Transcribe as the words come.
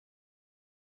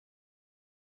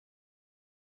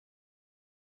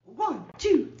1,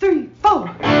 2, 3, 4.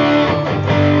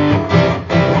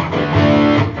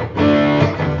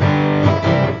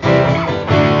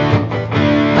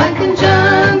 Mike and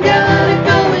Jon got it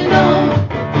going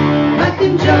on. Mike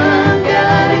and Jon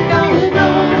got it going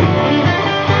on.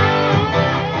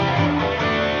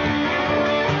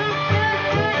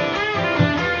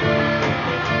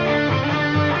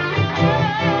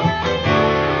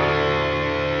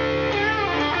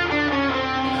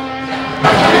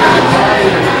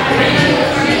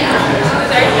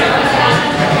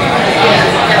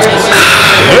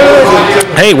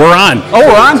 Hey, we're on. Oh,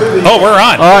 we're on? Oh, we're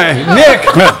on. All right. Nick.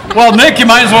 Well, Nick, you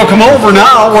might as well come over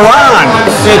now. We're on.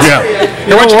 Yeah.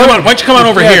 Here, why don't you come on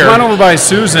over here? Come on over by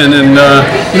Susan. And,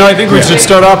 I think we should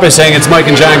start off by saying it's Mike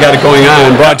and Jon Got It Going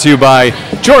On, brought to you by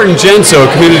Jordan Genso,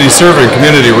 community servant,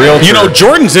 community realtor. You know,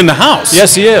 Jordan's in the house.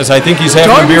 Yes, he is. I think he's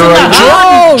having a beer right Jordan,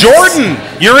 now. Jordan,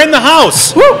 you're in the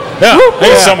house. Woo. Yeah, Woo.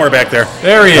 he's Yeah. somewhere back there.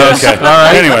 There he is. Okay. All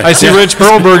right. Anyway. I see Rich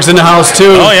Perlberg's in the house,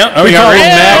 too. Oh, yeah. Oh, we yeah. call him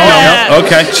Rich. Magnum. Oh, yeah.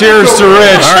 Okay. Cheers to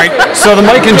Rich. All right. So the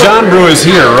Mike and Jon brew is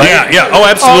here, right? Yeah. Oh,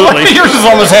 absolutely. Oh, yours is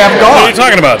almost half gone. What are you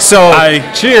talking about? So,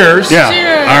 cheers. Yeah.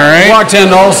 Cheers. All right. Walked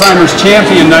End Alzheimer's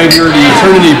champion night here at the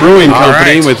Eternity Brewing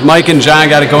Company right. with Mike and Jon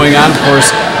Got It Going On. Of course,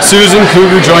 Susan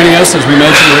Cougar joining us, as we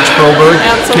mentioned, Rich Perlberg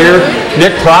here.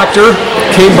 Nick Proctor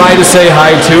came by to say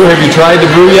hi, too. Have you tried to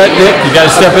brew yet, Nick? You got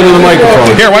to step into the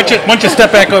microphone. Here, why don't you step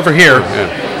back over here?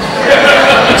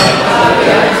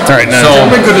 All right, now.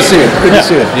 Good to see you. Good to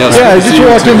see you. Yes, Yeah, I good to just see you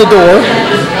walked in the door.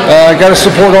 I got to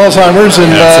support Alzheimer's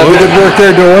and the good work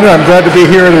they're doing. I'm glad to be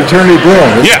here at Eternity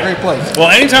Brewing. It's a great place.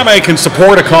 Well, anytime I can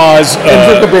support a cause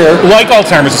drink a beer. like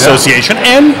Alzheimer's Association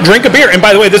and drink a beer. And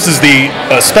by the way, this is the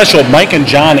special Mike and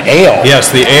Jon Ale.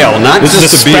 Yes, the ale, not This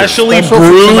just is a the beer. specially Special for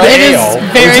brewed tonight. It is ale.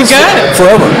 very good.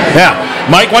 Forever. Yeah.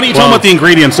 Mike, why don't you tell them what the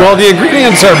ingredients are? Well, the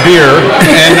ingredients are beer,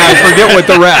 and I forget what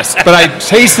the rest, but I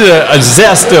tasted a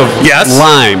zest of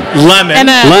lime. Lemon.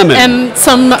 Lemon. And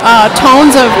some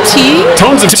tones of tea.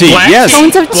 Tones of tea, Black yes.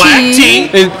 Tones of Black tea.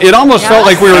 tea. It almost felt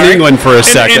like we were in England for a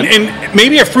second. And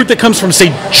maybe a fruit that comes from,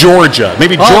 say, Georgia.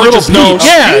 Maybe Oh, a little Georgia's known. peach.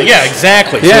 Yeah,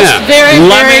 exactly. So Yeah. it's Very,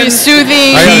 lemon, very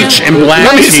soothing. peach, and black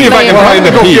Let me tea. see if I can Well, find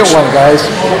the go peach. get one, guys.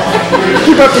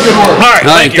 Keep up the good work. All right,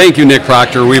 All right, thank you, Nick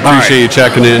Proctor. We appreciate you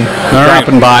checking in,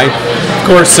 dropping by. Of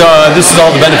course, this is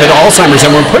all the benefit of Alzheimer's,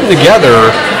 and we're putting together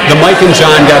the Mike and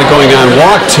Jon Got It Going On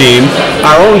walk team.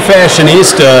 Our own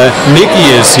fashionista, Nikki,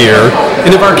 is here.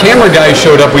 And if our camera guy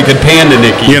showed up, we could pan to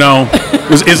Nikki. You know,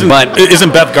 isn't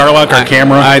Beth Garlock our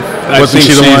camera? I Wasn't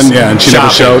think she the she's one? Yeah, and she never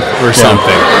showed. or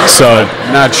something. So,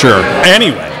 Not sure.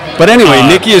 anyway. But anyway,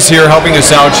 Nikki is here helping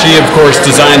us out. She, of course,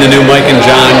 designed the new Mike and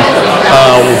Jon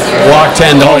Walk to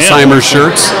End Alzheimer's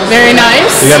shirts. Very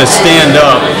nice. You got to stand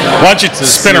up. Why don't you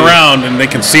spin around and they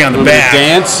can see on the back.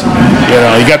 Dance. You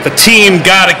know, you got the team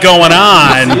got it going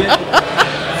on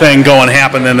thing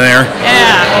happening there.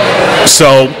 Yeah.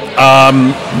 So,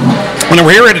 when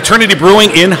we're here at Eternity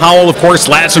Brewing in Howell, of course,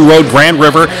 Latson Road, Grand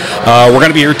River. We're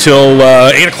going to be here till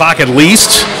 8 o'clock at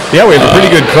least. Yeah, we have a pretty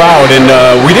good crowd, and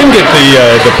we didn't get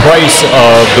the price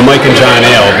of the Mike and Jon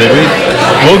Ale, did we?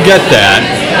 We'll get that.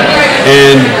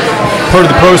 And part of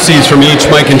the proceeds from each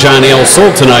Mike and Jon Ale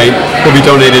sold tonight will be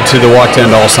donated to the Walk to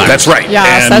End Alzheimer's. That's right.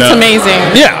 Yes, And, that's amazing.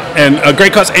 Yeah, and a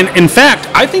great cause. And in fact,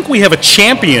 I think we have a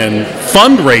champion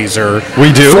fundraiser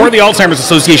We do? for the Alzheimer's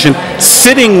Association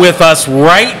sitting with us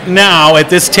right now at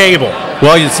this table.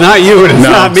 Well, it's not you, and it's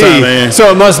No, not it's me. not me. So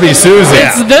it must be Susan.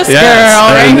 It's this Yes.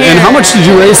 girl right and, here. and how much did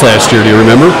you raise last year? Do you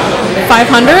remember?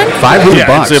 500? $500.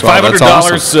 Yeah, it's Wow, $500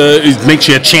 that's awesome. makes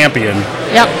you a champion.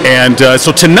 Yep. And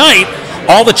so tonight,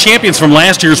 all the champions from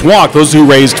last year's walk, those who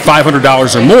raised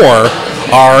 $500 or more,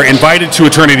 are invited to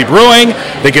Eternity Brewing.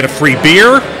 They get a free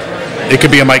beer. It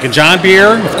could be a Mike and Jon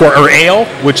beer, of course, or ale,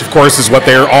 which of course is what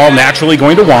they're all naturally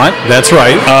going to want. That's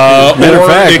right. Matter or of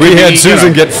fact, it we could had be,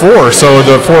 Susan get 4, so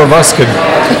the 4 of us could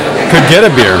get a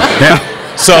beer. Yeah.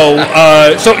 So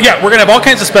yeah, we're gonna have all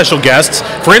kinds of special guests.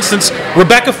 For instance,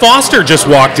 Rebecca Foster just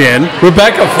walked in.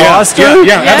 Rebecca Foster?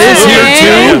 Yeah, Yes. is here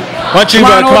too. Why don't you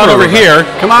come on over Rebecca.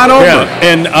 here? Come on over. Yeah,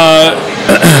 and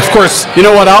of course, You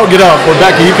know what? I'll get up.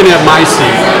 Rebecca, you can have my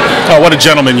seat. oh, what a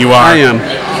gentleman you are! I am.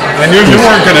 I knew you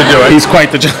weren't going to do it. He's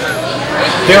quite the gentleman.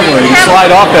 Careful, you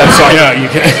slide off that side. Yeah, you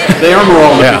can. They armor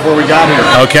Yeah. before we got here.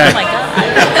 Okay.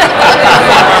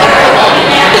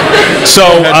 So,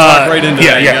 right into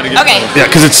yeah, that. You yeah. gotta get Okay. Yeah,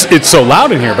 because it's so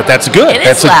loud in here, but that's good. It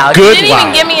That's is loud. a good You didn't loud.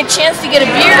 even give me a chance to get a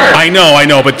beer. I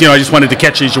know, but I just wanted to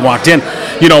catch you as you walked in.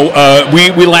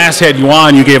 We last had you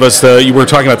on. You gave us you were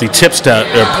talking about the tips to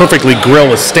perfectly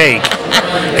grill a steak,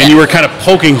 and you were kind of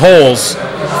poking holes,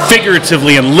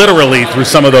 figuratively and literally, through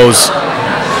some of those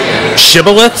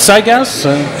shibboleths, I guess.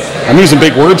 I'm using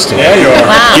big words today. Yeah, you are.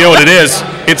 Wow. You know what it is?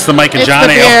 It's the Mike and It's John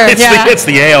the ale. beer, It's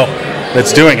the ale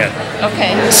that's doing it.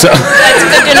 Okay. So That's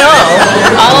good to know.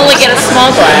 I'll only get a small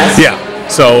glass. yeah.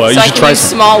 So you So I should can try use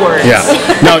some. small words. Yeah.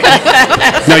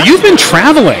 Now you've been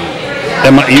traveling.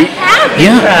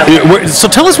 So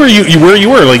tell us where you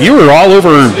were. Like you were all over.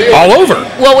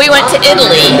 Well, we went to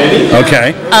Italy,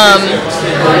 Okay.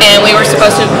 and we were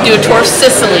supposed to do a tour of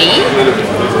Sicily,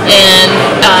 and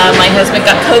my husband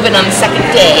got COVID on the second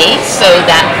day, so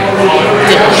that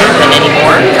didn't happen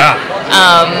anymore.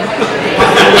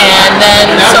 And then,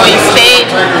 so we stayed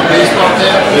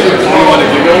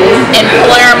in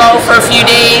Palermo for a few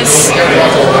days,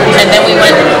 and then we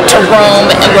went to Rome,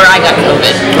 where I got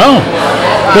COVID. Oh.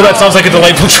 Well, that sounds like a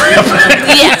delightful trip.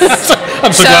 Yes.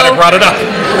 I'm so glad I brought it up.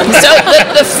 So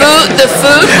the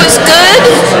food was good,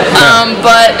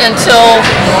 but until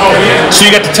So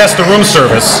you got to test the room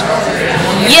service.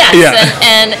 yes, Yeah.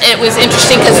 and it was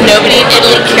interesting because nobody in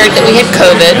Italy cared that we had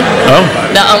COVID. Oh.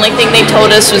 The only thing they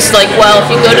told us was like, well, if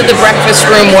you go to the breakfast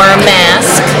room, wear a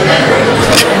mask.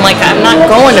 I'm like, I'm not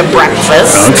going to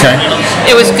breakfast. Okay.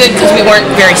 It was good because we weren't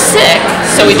very sick,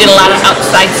 so we did a lot of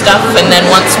outside stuff, and then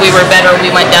once we were better,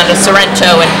 we went down to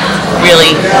Sorrento and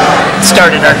really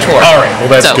started our tour. All right, well,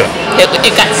 that's so good.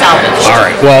 It got salvaged. All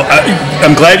right. Well,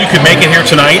 I'm glad you could make it here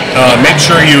tonight. Make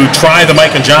sure you try the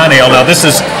Mike and John ale. Now, this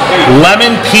is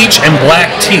lemon, peach, and black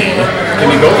tea.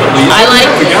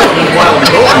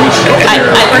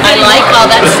 I like all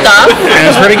that stuff. And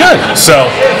it's pretty good. So,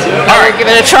 All right, give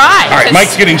it a try. all right,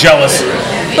 Mike's getting jealous.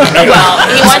 Well,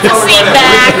 he wants to see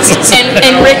back,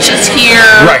 and Rich is here.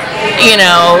 Right. You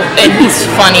know, and he's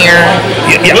funnier.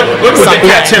 Yeah. We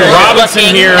got Tim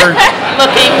Robinson here.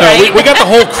 Looking, right? We got the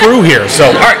whole crew here. So,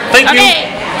 all right, thank you.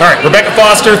 Okay. All right, Rebecca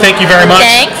Foster, thank you very much.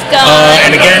 Thanks, guys.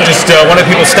 And again, just one of the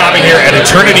people stopping here at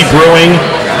Eternity Brewing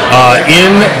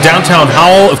in downtown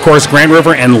Howell, of course, Grand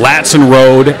River and Latson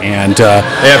Road. And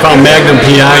I found Magnum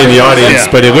PI in the audience,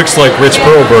 Yeah. but it looks like Rich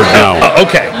Perlberg now.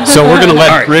 Okay. So we're going to let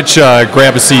All right. Rich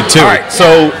grab a seat too. All right,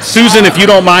 so Susan, if you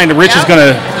don't mind, Rich is going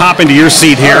to hop into your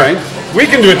seat here. All right. We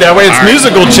can do it that way. It's All right.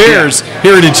 musical chairs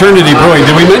here at Eternity Brewing.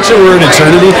 Did we mention we're at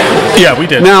Eternity? Yeah, we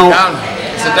did. Now,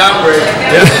 It's a downgrade.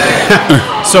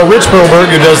 so Rich Perlberg,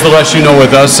 who does the Less You Know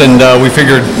with us, and we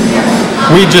figured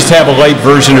we'd just have a light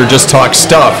version or just talk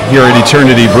stuff here at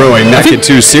Eternity Brewing, not get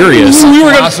too serious. we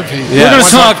were going Philosophy.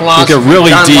 to talk. Get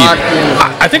really deep.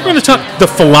 I think we're going to talk the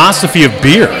philosophy of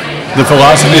beer. The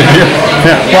philosophy of beer.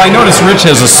 Well, I noticed Rich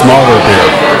has a smaller beer.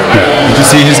 Did you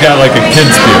see he's got like a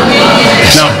kid's beer?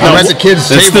 I'm at the kids'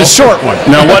 It's table. the short one.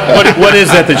 Now, what is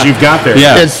that you've got there?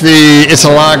 Yeah. It's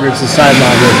a lager. It's a side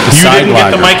lager. You Side didn't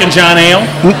get the lager. Mike and John ale?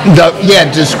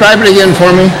 Describe it again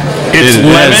for me. It's It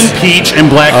lemon, has- peach, and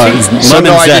black tea.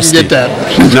 Lemon no, I didn't zesty. get that.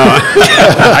 No.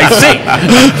 I see.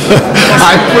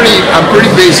 I'm pretty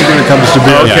basic when it comes to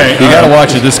beer. Okay. You got to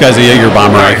watch it. This guy's a Jaeger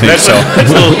bomber, I think That's, so.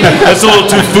 that's a little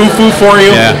too foo-foo for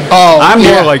you. Yeah. Oh, I'm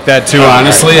yeah. more like that too,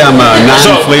 honestly. I'm a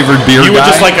non-flavored beer you guy. were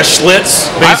just like a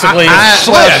Schlitz, basically.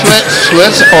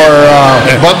 Schlitz or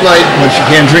Bud Light, which you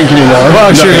can't drink anymore.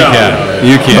 Well, sure you No. can.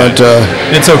 You can. But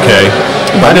It's okay.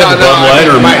 I'd have a no, Bud Light,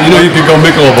 or I- you could go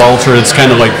Michelob Ultra. It's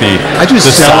kind of like the I do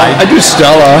the Stella. side. I do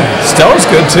Stella, Stella's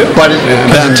good too. but it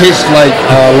tastes like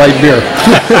light beer.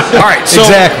 All right, so,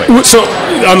 Exactly. So,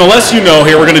 on the Less You Know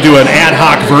here, we're going to do an ad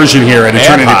hoc version here at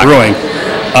Eternity hoc. Brewing.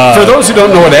 For those who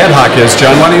don't know what ad hoc is,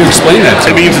 John, why don't you explain that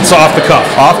to It me? means it's off the cuff.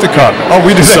 Off the cup. Oh,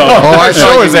 we do that. So- Oh, I our show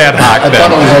thought is ad hoc I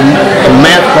thought it then. was a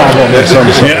math problem or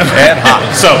something. Yeah. Ad hoc.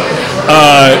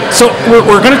 So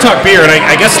we're going to talk beer, and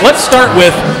I guess let's start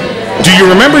with, do you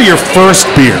remember your first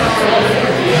beer?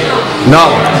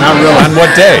 No, not really. On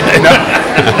what day?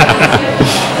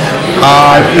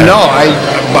 No,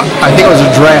 I think it was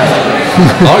a draft.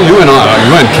 Oh, you went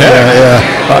keg.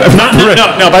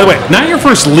 No, by the way, not your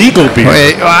first legal beer.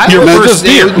 Your first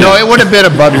beer. No, it would have been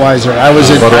a Budweiser. I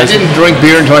didn't drink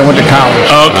beer until I went to college.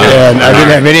 Okay. And I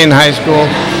didn't have any in high school.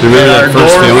 Remember And that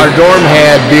first feeling? our dorm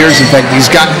had beers. In fact,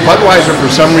 Budweiser for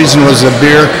some reason was a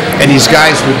beer, and these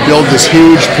guys would build this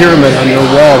huge pyramid on their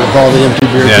wall with all the empty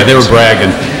beer Yeah, they were cans.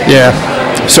 bragging. Yeah.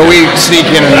 So we sneak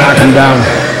in and knock them down.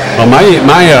 Well,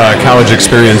 my college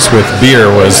experience with beer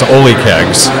was Oli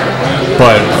kegs.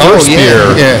 But first beer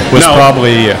was Now,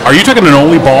 probably Are you talking an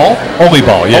Oli Ball? Oli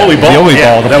Ball, yeah. Oli Ball, The Oli yeah.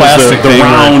 Ball, the That was plastic the thing.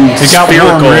 round, It got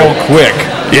warm spherical. real quick.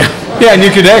 Yeah. Yeah, and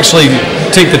you could actually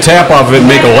take the tap off of it and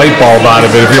make a light bulb out of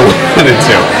it if you wanted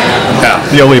to. Yeah.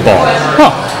 The Oli Ball.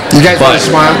 Huh. You guys want to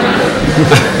smile?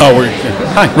 Oh, we're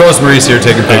hi. Rosemary's here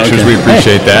taking pictures. okay. We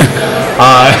appreciate that.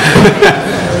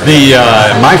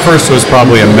 My first was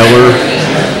probably a Miller.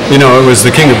 You know, it was the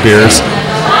king of beers.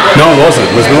 No, it wasn't.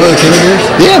 Was Miller the king of beers?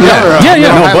 Yeah, Miller.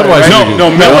 No, Budweiser.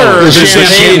 No, Miller The is the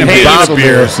champagne champagne bottled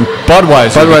beer.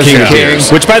 Budweiser the king of king.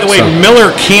 beers. Which, by the way,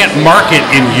 Miller can't market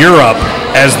in Europe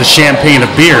as the champagne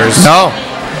of beers. No.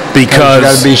 Because It's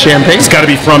got to be champagne. it's got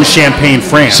to be from Champagne,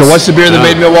 France. So what's the beer that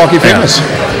made Milwaukee famous?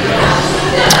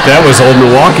 That was Old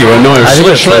Milwaukee. Well, no, it I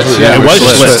was think Schlitz. it's Schlitz, yeah. It was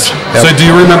Schlitz. Schlitz. So do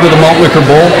you remember the malt liquor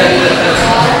bowl?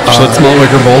 Schlitz malt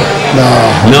liquor bowl?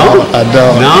 No? I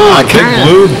don't. No, a big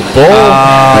blue bowl.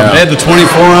 They had the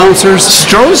 24-ounces.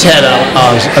 Stroh's had a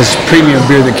premium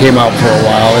beer that came out for a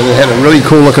while, and it had a really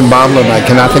cool looking bottle, and I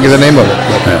cannot think of the name of it.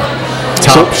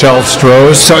 Top shelf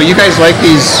Stroh's. So you guys like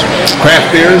these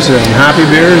craft beers and hoppy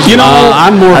beers? You know,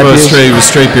 I'm more of a IPAs?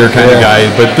 straight beer kind of guy,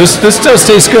 but this does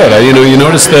taste good. You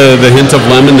notice the hint of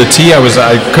lemon, the tea. I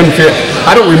couldn't figure.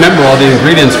 I don't remember all the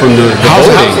ingredients from the How's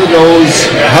voting. the nose?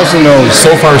 How's the nose?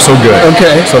 So far, so good.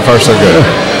 Okay. So far, so good.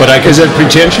 But Is it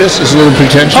pretentious? Is it a little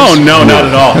pretentious? Oh, no, not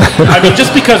at all. I mean,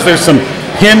 just because there's some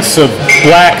hints of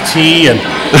black tea and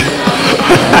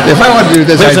If I wanted to do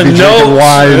this, there's I'd a be drinking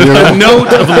wine. You know? a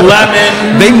note of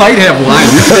lemon. they might have wine.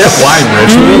 You should have wine,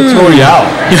 Rich. We'll throw you out.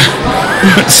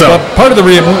 So But part of the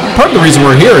reason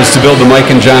we're here is to build the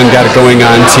Mike and John Got It Going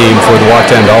On team for the Walk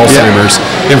to End Alzheimer's.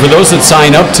 And for those that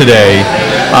sign up today,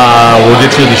 we'll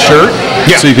get you the shirt,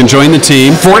 so you can join the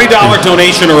team. $40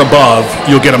 donation or above,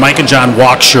 you'll get a Mike and John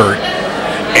walk shirt,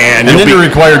 and And you'll then be you're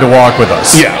required to walk with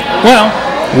us. yeah. Well,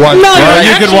 What? No, Well,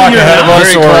 you could walk you're ahead of not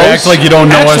us very or close. act like you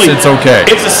don't know actually, us. It's okay.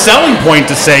 It's a selling point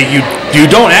to say you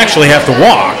don't actually have to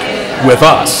walk with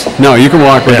us. No, you can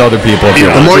walk with other people if you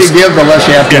The want. more you give, the less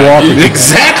you have to walk.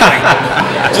 Exactly.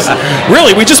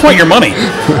 Really, we just want your money.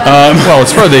 Well,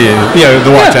 it's for the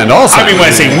Walk to End Alzheimer's. I mean, when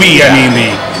I say we, I mean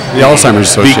the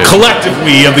Alzheimer's the Association. collective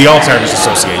we of the Alzheimer's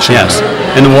Association. Yes.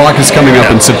 And the walk is coming up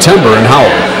in September in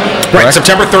Howell. Right,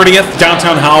 September 30th,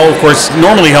 downtown Howell. Of course,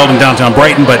 normally held in downtown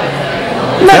Brighton, but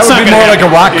That that's would not be gonna more like a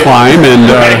rock happen. climb and,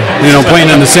 playing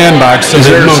in the sandbox. So Is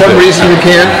they there moved some it. reason you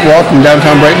can't walk in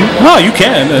downtown Brighton? No, you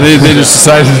can. They just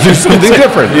decided to do something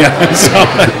different. Yeah.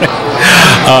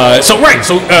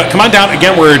 So come on down.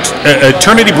 Again, we're at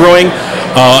Eternity Brewing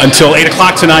until 8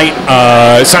 o'clock tonight.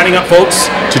 Signing up, folks,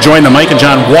 to join the Mike and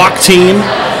John Walk team.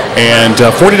 And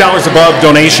 $40 above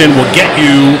donation will get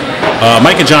you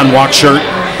Mike and John Walk shirt.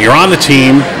 You're on the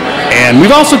team. And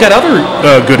we've also got other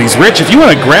goodies. Rich, if you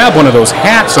want to grab one of those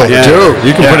hats over Yeah, there.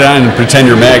 you can put it on and pretend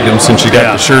you're Magnum since you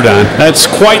got the shirt on. That's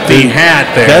quite the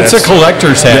hat there. That's a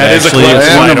collector's hat, that is a actually.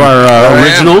 It's collector's one of item. our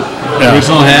yeah.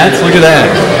 original hats. Look at that.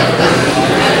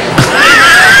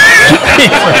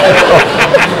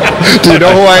 Do you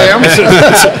know who I am?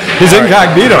 He's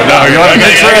incognito. No, you want to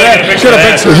make sure of that? Should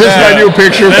have Is this my new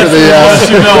picture for the?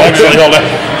 You know, actually, hold on.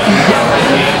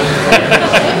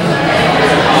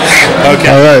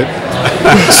 Okay. All right.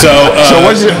 So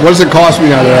What does it cost me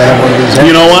now that I have one of these?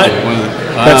 you know what?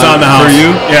 That's on the house. For you?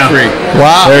 Yeah. Free.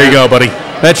 Wow. There you go, buddy.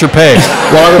 That's your pay.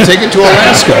 Well, I will take it to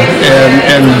Alaska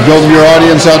and build your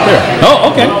audience out there. Oh,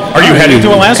 okay. Are you heading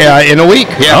to Alaska? Yeah, in a week.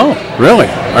 Yeah. Oh, really?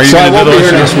 Are you So I gonna won't do be those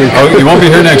here next week. Oh, you won't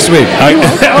be here next week.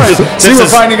 See, we're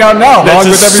finding out now, along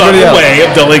That's with a everybody subtle else. way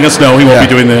of letting us know he won't be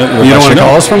doing the You don't want to show.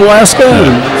 call us from Alaska?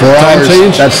 4 Time hours.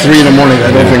 change? That's 3 in the morning. I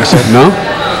don't think so. No?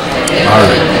 All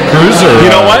right. Cruise or? You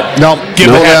know what? No.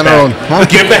 Give no, the hat on their own. back.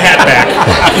 Give the hat back.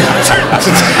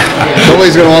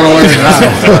 Nobody's gonna want to learn it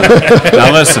now.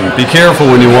 Now listen, be careful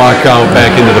when you walk out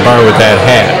back into the bar with that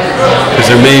hat,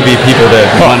 because there may be people that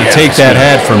want to take that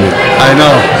hat from you. I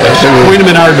know. Point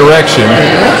them in our direction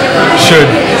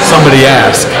should somebody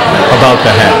ask about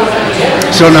the hat.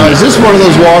 So now, is this one of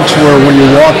those walks where when you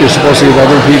walk, you're supposed to get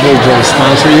other people to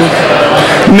sponsor you?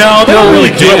 No, they don't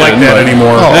really do it can, like that but-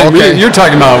 anymore. Oh, okay. You're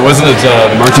talking about, wasn't it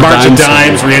March March of of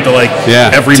Dimes? Dimes, where you had to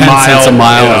every 10 mile. cents a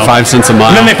mile you or know. 5 cents a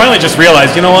mile. And then they finally just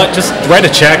realized, you know what? Just write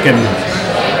a check and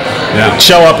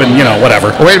show up and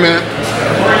whatever. Wait a minute.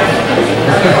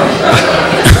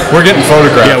 We're getting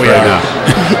photographed Yeah, we right are. now.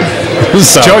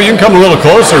 So, Joe, you can come a little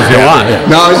closer if you want.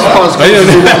 No, it's possible.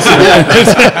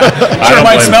 Sure, it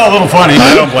might smell a little funny.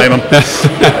 I don't blame him.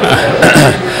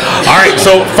 All right,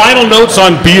 so final notes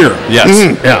on beer. Yes.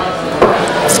 Yeah.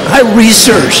 I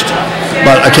researched,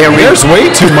 but I can't read. There's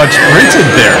way too much printed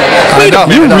there. I know.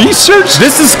 You I know. researched?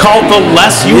 This is called the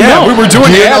less you Yeah, know. we were doing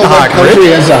Do you ad know hoc. what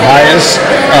country has the highest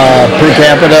per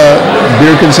capita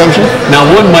beer consumption? Now,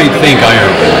 one might think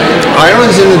Ireland,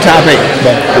 Ireland's in the top 8,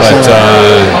 but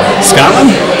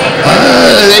Scotland?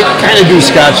 they kind of do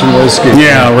Scotch and whiskey.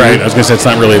 Yeah, right. I was gonna say it's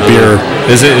not really a beer.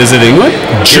 Is it England?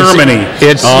 Germany.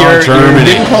 It's Oh, you're Germany.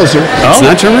 getting closer. It's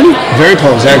not Germany? Very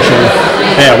close, actually.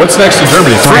 Yeah, what's next to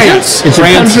Germany? France. It's a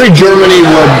country Germany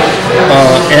would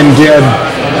and did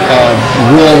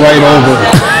rule right over.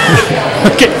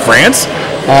 Okay, France.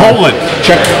 Poland.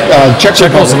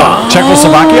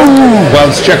 Czechoslovakia? Well,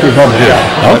 it's Czech Republic.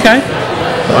 Yeah. Okay.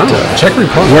 Wow. Czech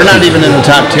Republic. We're not even in the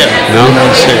top 10 No. in the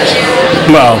United States.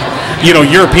 Well,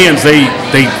 Europeans they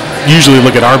usually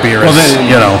look at our beer as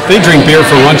they drink beer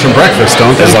for lunch and breakfast,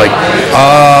 don't they? as like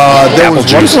There apple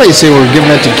was one juice. place they were giving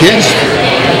it to kids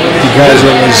because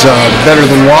it was better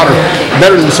than water,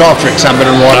 better than soft drinks, not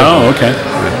better than water. Oh, okay.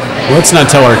 Let's not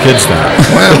tell our kids that.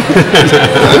 Well,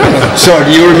 I don't know. So,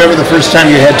 do you remember the first time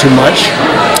you had too much?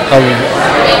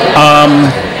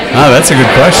 That's a good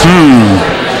question.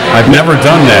 I've never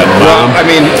done that, Well, Mom. I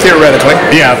mean, theoretically.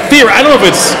 Yeah, I don't know if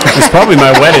it's It's probably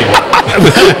my wedding. I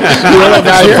don't know if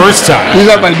it's the first time. He's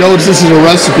got my notes. This is a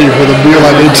recipe for the meal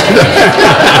I made today.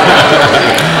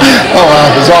 Oh,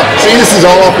 wow. See, this is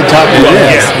all off the top of your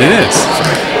head. Yeah. It is.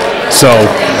 So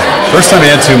First time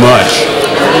I had too much.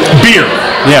 beer.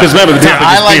 Yeah. Because remember the topic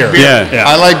I is like beer. beer.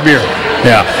 Yeah. I like beer.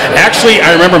 Yeah. Actually,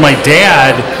 I remember my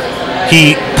dad.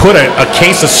 He put a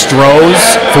case of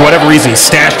Strohs for whatever reason. He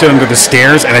stashed it under the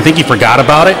stairs, and I think he forgot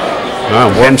about it.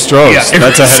 Wow, warm Strohs. Yeah.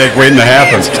 That's a headache waiting to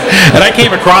happen. And I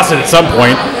came across it at some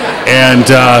point, and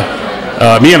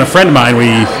me and a friend of mine,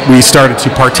 we started to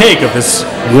partake of this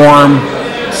warm,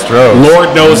 Strohs.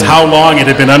 Lord knows how long it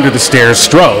had been under the stairs,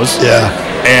 Strohs. Yeah.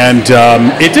 And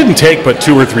it didn't take but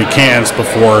 2 or 3 cans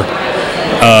before,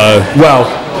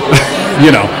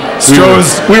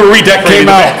 Strohs we were redecorating came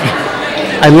the out. back.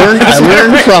 I learned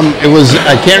from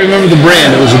I can't remember the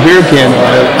brand. It was a beer can.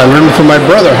 I learned from my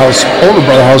brother, older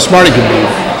brother, how smart he could be.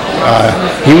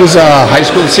 He was a high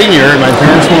school senior, and my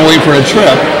parents went away for a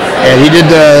trip, and he did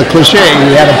the cliche.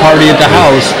 He had a party at the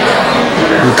house.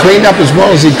 He cleaned up as well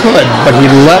as he could, but he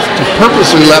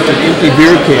purposely left an empty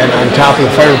beer can on top of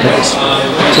the fireplace.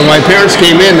 So my parents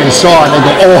came in, they saw it, and they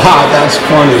go, "Oh, ha, that's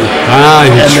funny." Ah,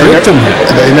 he And tricked him.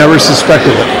 they never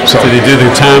suspected it. So Did he do the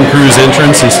Tom Cruise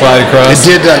entrance and slide across?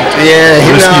 it did.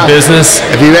 Risky business.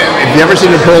 If you ever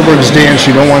seen the Perlbergs dance,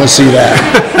 you don't want to see that.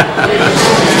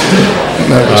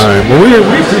 All right. Well, we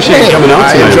appreciate you coming out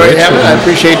I tonight. enjoyed Rich. having it. I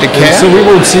appreciate the cat. So we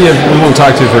won't see you. We won't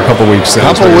talk to you for a couple weeks. Then.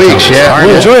 Couple weeks, yeah.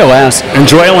 Well, enjoy Alaska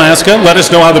Enjoy Alaska. Let us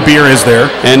know how the beer is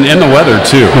there. and the weather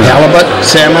too. Halibut,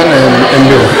 salmon, and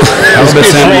beer. Halibut,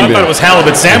 Oh, salmon, I beer. thought it was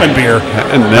halibut salmon beer.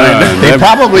 They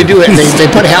probably do it. They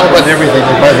put halibut in everything.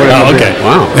 They probably put it in Oh, the okay. beer.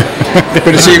 Wow.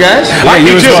 Good to see you guys. Yeah,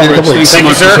 you as too. well, Rich. Thanks so Thank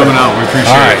you, much for sir. coming out. We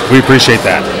appreciate All it. right, we appreciate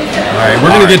that. All right,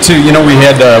 we're going to get to,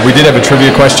 we did have a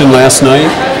trivia question last night,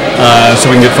 so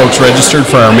we can get folks registered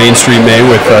for our Main Street May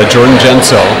with Jordan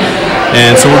Genso.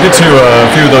 And so we'll get to a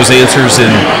few of those answers in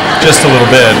just a little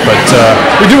bit, but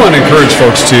we do want to encourage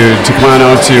folks to come on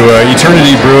out to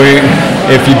Eternity Brewing.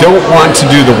 If you don't want to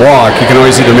do the walk, you can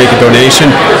always either make a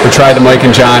donation or try the Mike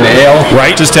and Jon Ale.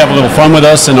 Right. Just to have a little fun with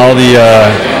us and all the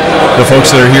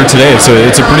folks that are here today.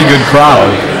 It's a pretty good crowd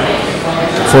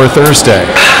for a Thursday.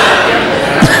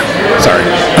 Sorry.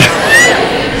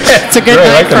 It's a good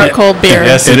night for a cold beer.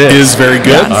 Yes, It is very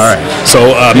good. All right.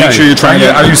 So make sure you're trying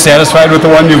to. Are you satisfied with the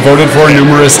one you voted for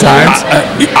numerous times?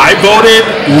 I voted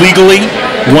legally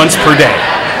once per day,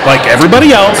 like everybody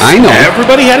else. I know.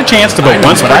 Everybody had a chance to vote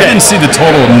once But per I day. didn't see the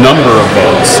total number of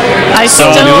votes. I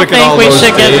So, still when you look at think all we those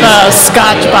should get days- the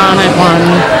Scotch bonnet one.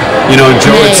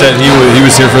 Joe had said he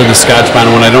was here for the Scotch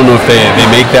Bonnet one. I don't know if they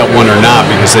make that one or not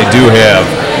because they do have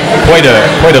quite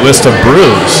a list of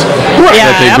brews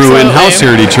Yeah, that they brew absolutely. in-house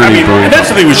here at Eternity Brewing. And that's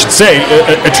the thing we should say.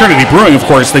 Eternity Brewing, of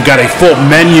course, they've got a full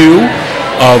menu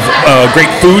of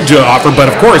great food to offer,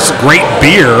 but of course, great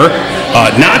beer.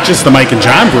 Not just the Mike and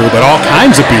Jon brew, but all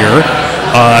kinds of beer.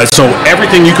 So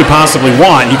everything you could possibly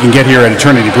want, you can get here at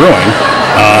Eternity Brewing.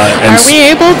 Are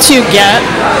we able to get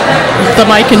the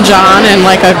Mike and Jon in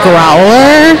like a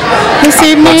growler this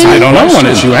evening? I don't know. Why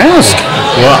don't you ask?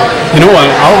 Well, you know what?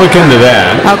 I'll look into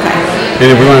that. Okay. And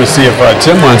if we want to see if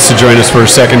Tim wants to join us for a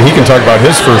second, he can talk about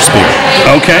his first beer.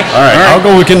 Okay. All right. I'll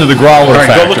go look into the growler All right,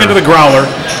 factor. go look into the growler.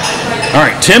 All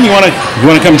right, Tim, you want to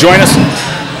come join us?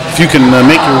 If you can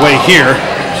make your way here.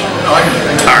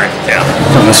 All right, yeah,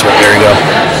 come this way. There you go.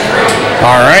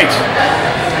 All right.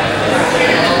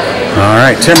 All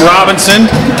right, Tim Robinson,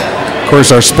 of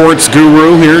course, our sports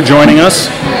guru here, joining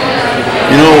us.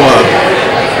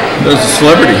 There's a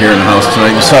celebrity here in the house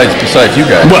tonight besides you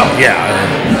guys. Well, yeah.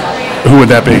 Who would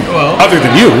that be? Well, other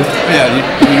than you? Yeah,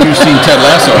 you've seen Ted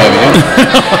Lasso, haven't you?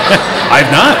 I've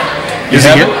not. Is he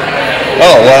haven't? here?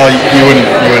 Oh, well, you wouldn't,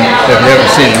 if you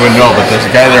haven't seen it, you wouldn't know, but there's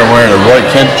a guy there wearing a Roy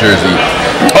Kent jersey.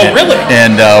 Oh, really?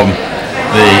 And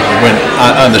they went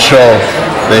on the show,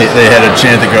 they had a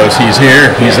chant that goes, he's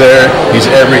here, he's there, he's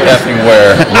every effing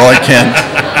where. Roy Kent.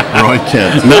 Roy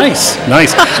Kent. Nice.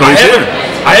 So he's here.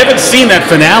 I haven't seen that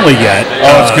finale yet.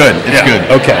 Oh, it's good. It's good.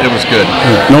 Okay. It was good.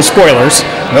 No spoilers.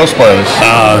 No spoilers.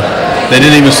 They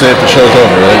didn't even say if the show's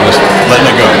over. They're just letting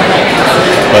it go.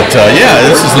 But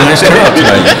this is a nice turnout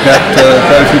tonight. You've got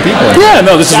quite a few people. Yeah,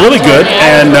 no, this is really good.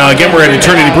 And again, we're at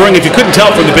Eternity Brewing. If you couldn't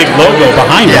tell from the big logo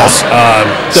behind us,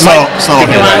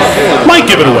 might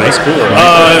give it away.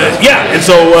 And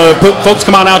so folks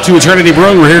come on out to Eternity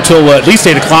Brewing. We're here till at least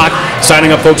 8 o'clock,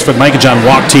 signing up folks for the Mike and Jon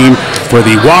Walk team for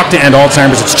the Walk to End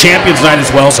Alzheimer's. It's Champions Night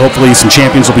as well, so hopefully some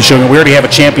champions will be showing up. We already have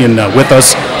a champion with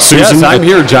us, Susan. Yes, I'm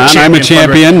here, John. I'm a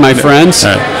champion, my friends.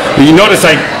 You notice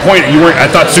I pointed.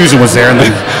 I thought Susan was there, and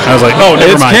then I was like, "Oh,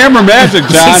 never mind." It's camera magic,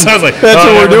 John. So I was like, that's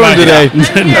what we're doing today.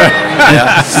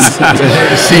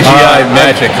 CGI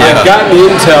magic. I've gotten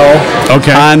intel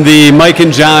on the Mike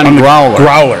and Jon Growler.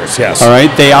 Growlers, yes. All right,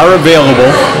 they are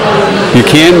available. You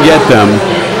can get them.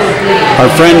 Our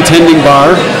friend Tending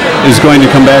Bar is going to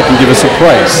come back and give us a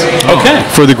price. Okay.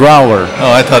 For the Growler.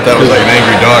 Oh, I thought that was like an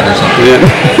angry dog or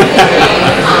something.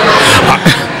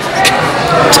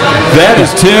 That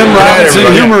is Tim Robinson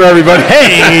humor, everybody.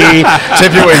 Hey!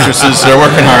 Tip your waitresses. They're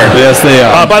working hard. Yes, they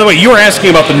are. By the way, you were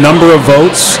asking about the number of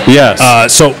votes. Yes.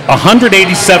 So 187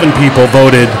 people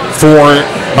voted for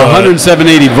 187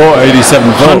 votes.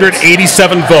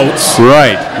 187 votes.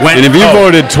 Right. And if you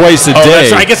voted twice a day.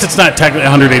 I guess it's not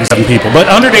technically 187 people, but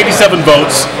 187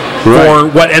 votes for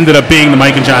what ended up being the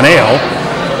Mike and Jon Ale.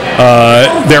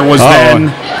 There was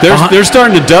then... They're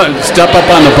starting to step up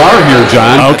on the bar here,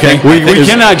 John. Okay. We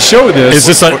cannot show this. Is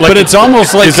this but it's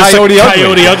almost like Coyote Ugly.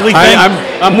 Coyote Ugly thing?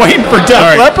 I'm waiting for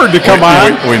Def Leppard to come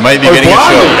on. We might be getting a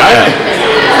show.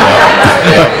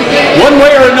 One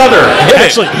way or another.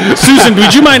 Actually, Susan,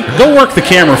 would you mind go work the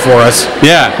camera for us?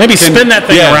 Yeah. Maybe spin that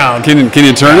thing around. Can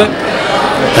you turn it?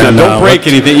 And don't break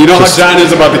anything. You know how John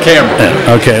is about the camera.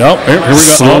 Okay. Oh, here we go.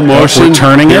 Slow motion. We're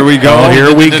turning Here we go.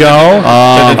 Here we go.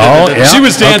 She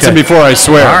was dancing before, I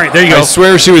swear. All right, there you go. I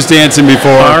swear she was dancing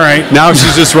before. All right. Now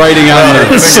she's just writing on her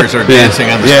fingers are dancing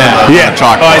on the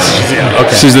chalk.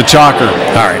 Okay. She's the chalker.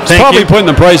 All right. She's probably putting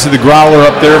the price of the Growler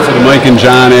up there for the Mike and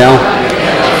Jon Ale.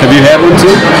 Have you had one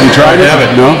too? You tried it? I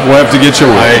haven't. No? We'll have to get you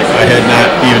one. I had not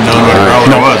even known what a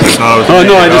Growler was. I thought it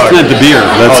was I just meant the beer.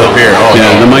 That's the beer.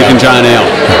 The Mike and Jon Ale.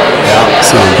 Yeah.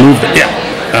 So move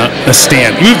the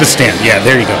stand. Move the stand. Yeah,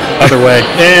 there you go. Other way.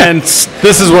 And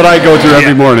this is what I go through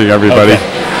every morning, everybody.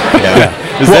 Okay.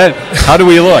 Yeah. How do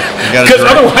we look? Because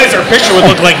otherwise our picture would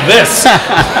look like this.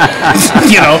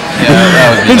 Yeah,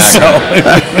 that would be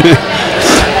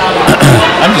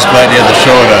I'm just glad you had the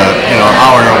show at an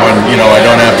hour when I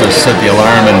don't have to set the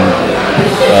alarm and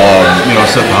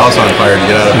set the house on fire to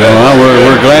get out of bed. Well,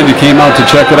 we're glad you came out to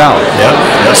check it out.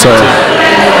 Yep. So.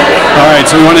 All right,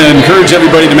 so we want to encourage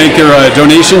everybody to make their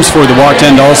donations for the Walk to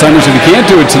End Alzheimer's. If you can't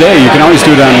do it today, you can always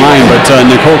do it online. But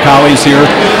Nicole Colley's here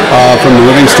from the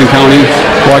Livingston County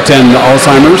Walk to End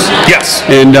Alzheimer's. Yes.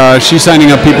 And she's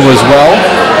signing up people as well.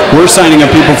 We're signing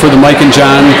up people for the Mike and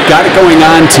Jon Got It Going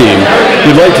On team.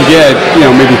 We'd like to get,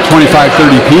 maybe 25,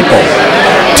 30 people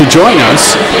to join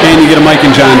us, and you get a Mike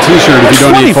and Jon t-shirt if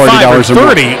you donate $40 or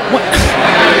more. 30?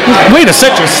 Way to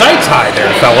set your sights high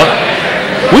there, fella.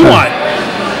 We want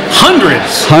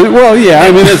hundreds. Well, yeah.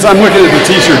 I mean, I'm looking at the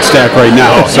T-shirt stack right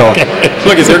now. So,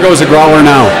 look, there goes a Growler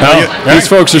now. These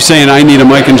folks are saying, "I need a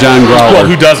Mike and Jon Growler." Well,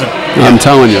 who doesn't? I'm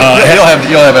telling you.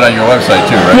 You'll have it on your website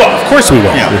too, right? Well, of course we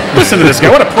will. Yeah. Listen to this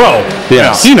guy. What a pro.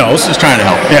 Yeah. He knows. Just trying to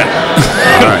help. Yeah.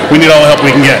 All right. We need all the help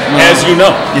we can get, as you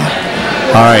know. Yeah.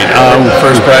 All right.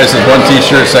 First prize is 1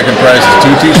 T-shirt. Second prize is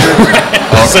 2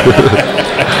 T-shirts.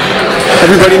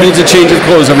 Everybody needs a change of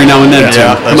clothes every now and then, Tim.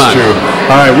 Yeah, that's Come on. true.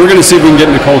 All right, we're going to see if we can get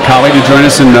Nicole Colley to join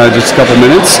us in just a couple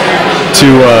minutes to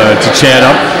chat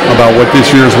up about what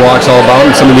this year's walk's all about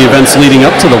and some of the events leading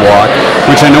up to the walk,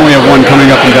 which I know we have one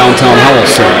coming up in downtown Howell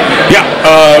soon. Yeah.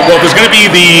 Well, there's going to be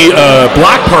the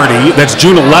block party. That's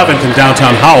June 11th in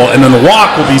downtown Howell, and then the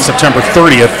walk will be September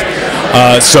 30th.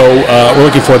 So we're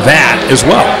looking for that as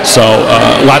well. So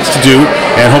lots to do,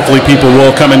 and hopefully people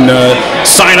will come and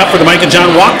sign up for the Mike and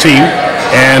Jon Walk team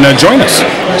and join us.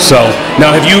 So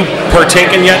now, have you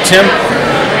partaken yet, Tim?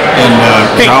 In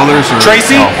growlers or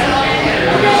Tracy? No.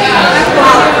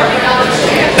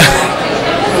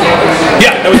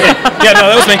 Yeah, that was me. Yeah,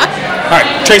 no, that was me. All right,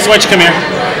 Tracy, why don't you come here?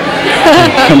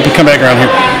 Come back around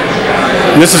here.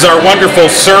 And this is our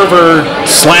wonderful server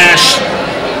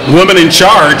 / woman in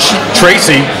charge,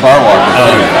 Tracy. Bar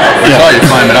walker. I saw you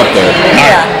climbing up there.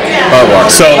 Yeah. Bar walker.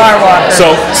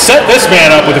 So set this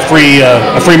man up with a free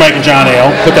Mike and Jon Ale.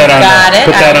 Put that on. Got it.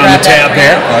 Put that on the tab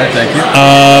there. All right, thank you.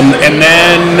 And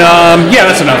then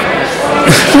that's enough.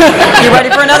 You ready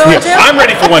for another one, too? I'm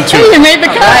ready for one, too. You made the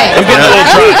cut. I'm getting a little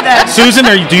drunk. Susan,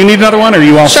 do you need another one, or are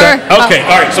you all Sure. set? Okay,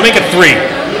 all right, so make it 3.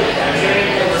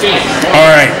 All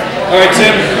right. All right,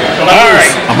 Tim. All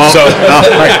right. So, all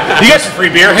right. You got some free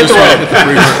beer. Hit the road. The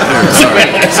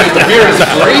beer is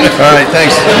free? All right,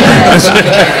 thanks.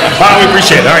 We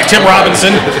appreciate it. All right, Tim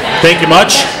Robinson, thank you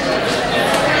much.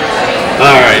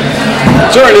 All right.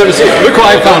 Sorry, never see. Look who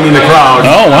I found in the crowd.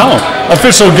 Oh, wow.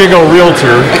 Official Giggle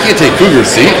Realtor. I can't take Cougar's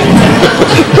seat.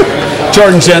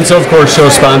 Jordan Genso, of course,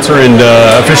 show sponsor and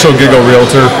official Giggle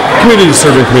Realtor, community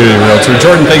serving community realtor.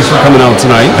 Jordan, thanks for coming out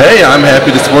tonight. Hey, I'm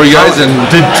happy to support you guys and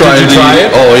Did you try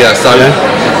it? Oh yes, I've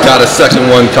got a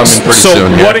second one coming pretty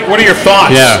soon. So, what are your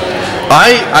thoughts? Yeah.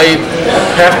 I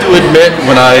have to admit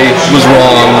when I was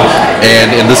wrong,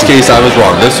 and in this case I was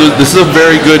wrong. This is a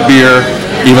very good beer,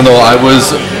 even though I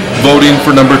was voting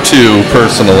for number 2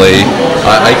 personally.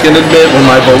 I can admit when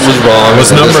my vote was wrong. Was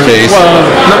in number- this case, well,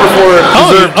 number 4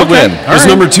 deserved to win. Was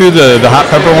number 2 the hot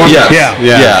pepper one? Yes.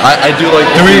 Yeah. I do like.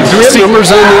 Do we have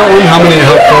numbers on that one? How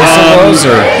close it was?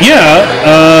 Or? Yeah,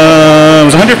 it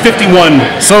was 151.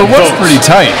 So it was pretty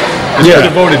tight. You could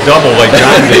have voted double like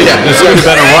John did. This would have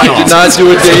been a I runoff. did not do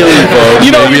a daily vote.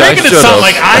 You know, Maybe you're I making it should sound have.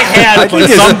 like I had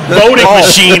some voting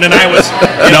machine and I was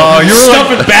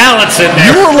stuffing ballots in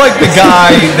there. You were like the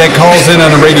guy that calls in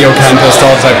on a radio contest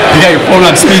all the time. You got your phone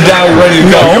on speed dial, ready to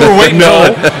go. You were waiting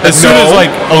till as soon as like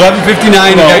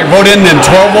 11:59, you got your vote in, then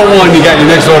 12:01, you got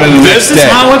your next vote in the next This is day.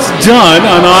 how it's done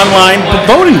on online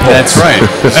voting polls. That's right.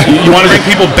 You want to bring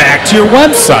people back to your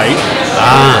website.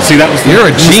 See, that was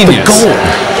You're a genius. the goal.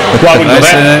 Why would Did I you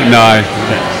say do that? that? No.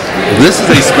 This is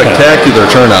a spectacular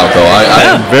turnout, though. I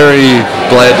am very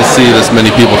glad to see this many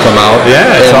people come out. Yeah,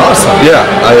 it's awesome. Yeah,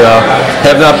 I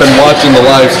have not been watching the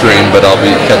live stream, but I'll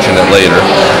be catching it later.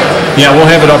 Yeah,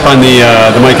 we'll have it up on the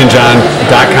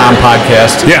MikeandJohn.com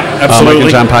podcast. Yeah,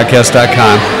 absolutely.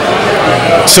 MikeandJohnPodcast.com.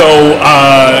 So,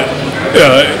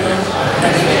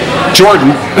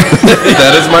 Jordan.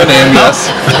 That is my name,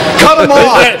 yes. Cut them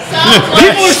off!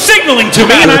 People are signaling to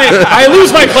me, and I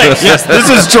lose my place. Yes, this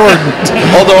is Jordan.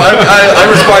 Although I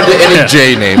respond to any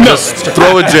J name. Just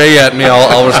throw a J at me,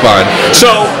 I'll respond.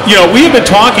 So, we have been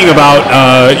talking about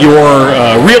your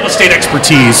real estate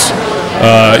expertise.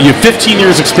 You have 15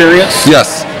 years experience.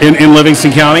 Yes. In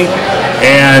Livingston County,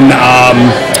 and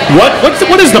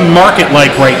what is the market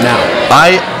like right now?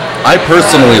 I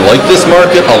personally like this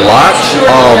market a lot.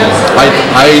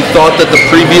 I thought that the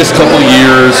previous couple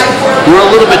years were a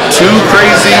little bit too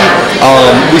crazy.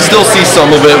 We still see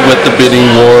some of it with the bidding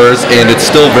wars, and it's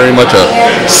still very much a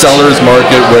seller's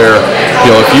market where,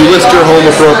 if you list your home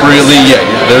appropriately,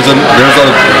 there's a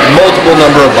multiple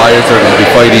number of buyers that are going to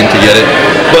be fighting to get it.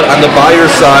 But on the buyer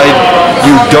side,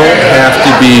 you don't have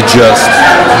to be just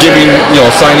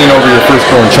signing over your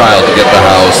firstborn child to get the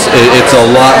house. It's a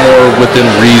lot more within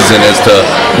reason as to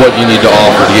what you need to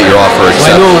offer to get your offer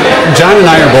accepted. Well, I know John and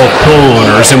I are both pool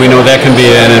owners, and we know that can be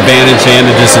an advantage and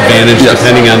a disadvantage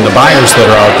depending on the buyers that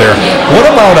are out there. What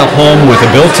about a home with a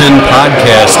built-in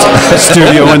podcast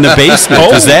studio in the basement?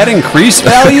 Does that increase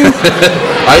value?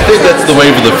 I think that's the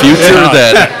wave of the future.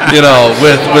 That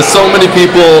with so many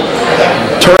people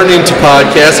turning to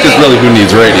podcasts, because really, who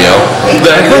needs radio?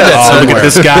 Look at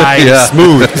this guy. Yeah.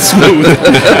 Smooth.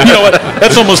 You know what?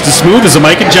 That's almost as smooth as a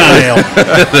Mike and John ale.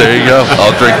 There you go.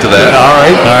 I'll drink to that. All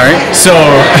right. So,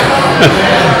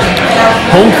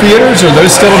 home theaters, are those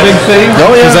still a big thing?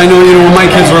 Oh, yeah. Because I know, when my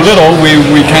kids were little,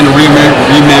 we kind of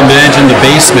reimagined the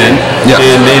basement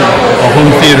and made a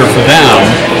home theater for them.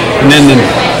 And then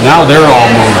now they're all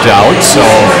moved out, so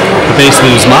the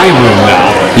basement is my room now.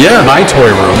 Yeah. My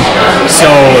toy room. So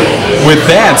with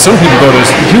that, some people go to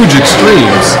huge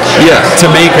extremes to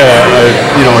make a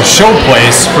show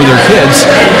place for their kids.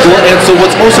 Well, and so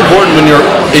what's most important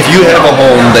if you have a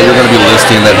home that you're going to be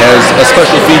listing that has a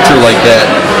special feature like that,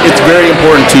 it's very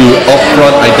important to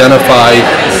upfront identify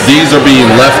these are being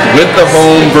left with the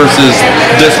home versus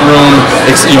this room.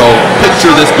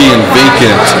 Picture this being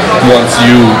vacant once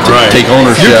you take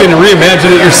ownership. You can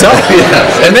reimagine it yourself. Yes.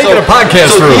 And make it a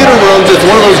podcast room. Theater rooms, it's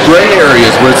one of those gray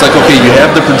areas where it's like, okay, you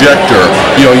have the projector.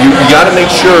 You got to make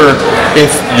sure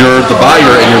if you're the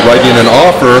buyer and you're writing an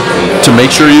offer to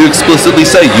make sure you explicitly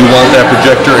say you want that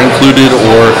projector included,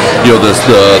 or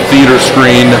the theater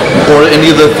screen, or any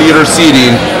of the theater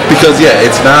seating, because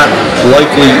it's not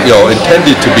likely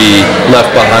intended to be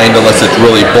left behind unless it's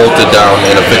really bolted down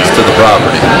and affixed to the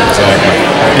property. Exactly.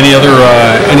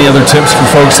 Any other tips for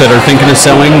folks that are thinking of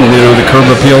selling, the curb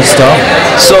appeal stuff?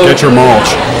 So get your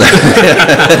mulch.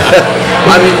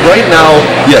 I mean, right now,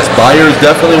 yes, buyers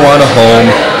definitely want a home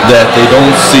that they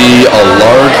don't see a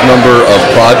large number of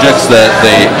projects that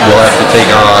they will have to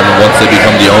take on once they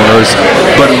become the owners.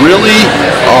 But really,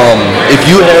 if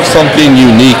you have something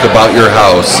unique about your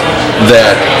house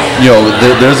that,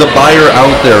 there's a buyer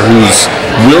out there who's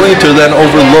willing to then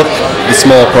overlook the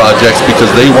small projects because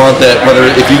they want that, whether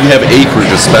if you have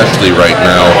acreage especially right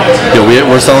now.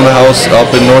 We're selling a house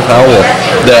up in North Howell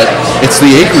that it's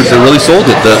the acreage that really sold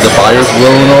it. The buyer's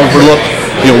willing to overlook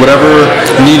whatever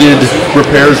needed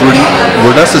repairs were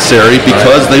necessary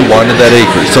because they wanted that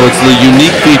acreage. So it's the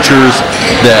unique features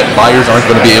that buyers aren't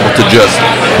going to be able to just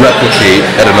replicate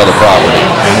at another property.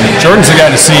 Jordan's the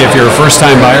guy to see if you're a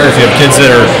first-time buyer, if you have kids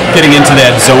that are getting into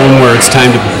that zone where it's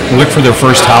time to look for their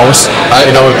first house.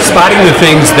 Spotting the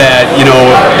things that,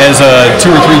 as a 2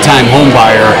 or 3 time home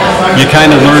buyer, you kind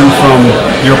of learn from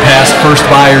your past first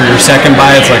buy or your second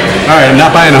buy. It's like, all right, I'm not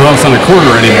buying a house on a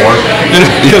corner anymore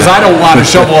because I don't want to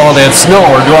shovel all that snow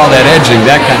or do all that edging,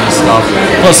 that kind of stuff.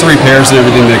 Plus the repairs and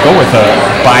everything that go with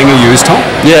buying a used home.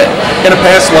 Yeah, in a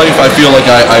past life, I feel like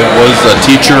I was a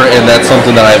teacher, and that's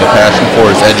something that I have a passion for,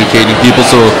 is educating people.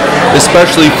 So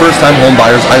especially first-time home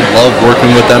buyers, I love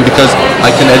working with them because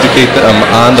I can educate them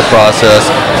on the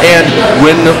process. And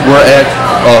when we're at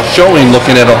showing,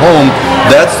 looking at a home,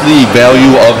 that's the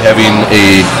value of having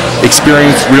a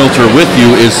experienced realtor with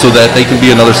you, is so that they can be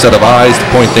another set of eyes to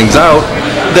point things out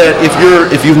that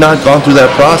if you've not gone through that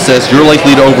process, you're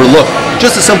likely to overlook.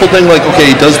 Just a simple thing like,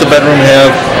 okay, does the bedroom have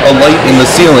a light in the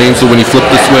ceiling, so when you flip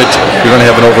the switch, you're going to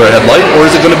have an overhead light, or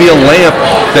is it going to be a lamp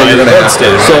that you're going to have?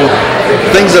 So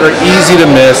things that are easy to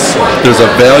miss, there's a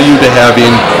value to having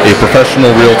a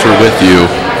professional realtor with you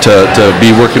to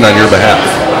be working on your behalf.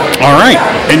 All right,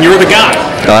 and you're the guy.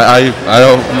 I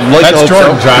don't like. That's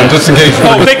Jordan, John. Just in case.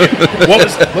 What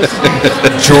was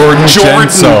Jordan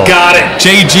Genso. Got it.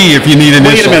 JG, if you need an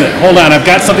Wait a minute. Hold on. I've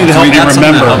got something to help me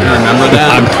remember. Remember that?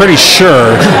 I'm pretty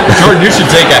sure. Jordan, you should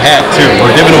take a hat too.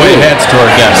 We're giving away hats to our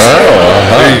guests.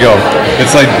 There you go.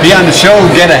 It's like be on the show,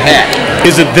 get a hat.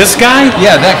 Is it this guy?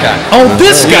 Yeah, that guy. Oh,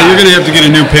 this guy. Yeah, you're going to have to get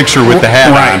a new picture with the hat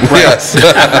on. Yes.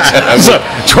 So,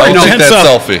 I'll take that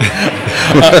selfie.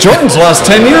 Jordan's lost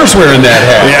 10 years wearing that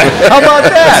hat. Yeah. How about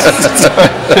that?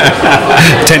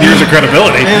 10 years of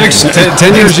credibility.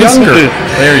 10 years younger.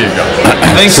 There you go.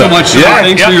 Thanks so much. Yeah,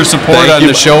 Thanks for your support on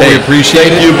the show. Hey, we appreciate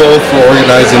it. Thank you both for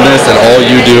organizing this and all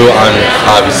you do. I'm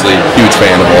obviously a huge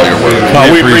fan of all your work.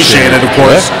 We appreciate it, of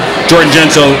course. Jordan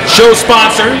Genso, show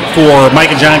sponsor for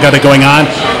Mike and John Got It Going On.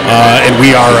 And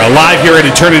we are live here at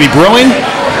Eternity Brewing.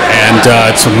 And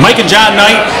it's Mike and Jon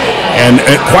Night. And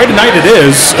quite a night it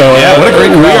is. What a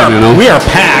great crowd, We are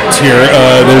packed here.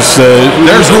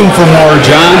 There's room for more,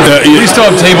 John. We still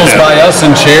have tables by us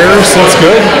and chairs. That's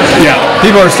good. Yeah.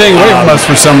 People are staying away from us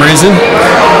for some reason.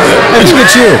 Let's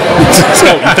get you.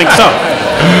 So, you think so?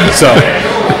 So,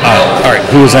 all right,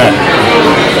 who was that?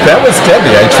 That was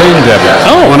Debbie. I trained Debbie.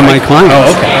 Oh, one of my clients.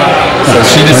 Oh, okay. So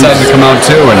she decided to come out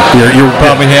too, and you're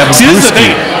probably having. See, this is the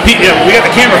thing. We got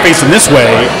the camera facing this way.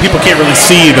 People can't really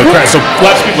see the crowd, so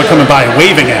lots of people are coming by and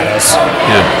waving at us.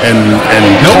 Yeah. And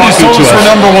nobody's talking told to us us. for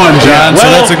number one, John. Yeah, so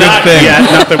that's a good thing.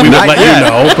 Not that we would let you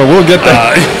know, but we'll get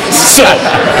that. So,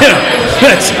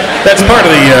 that's part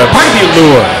of the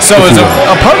allure. So it's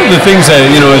a part of the things that,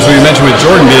 as we mentioned with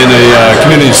Jordan being a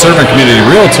community servant, community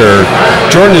realtor,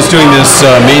 Jordan is doing this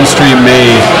Main Street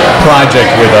May project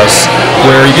with us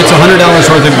where he gets $100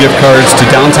 worth of gift cards to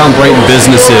downtown Brighton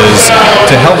businesses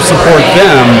to help support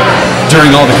them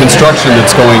during all the construction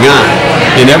that's going on.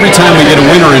 And every time we get a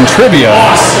winner in trivia,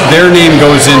 their name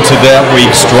goes into that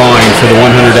week's drawing for the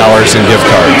 $100 in gift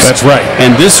cards. That's right.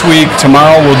 And this week,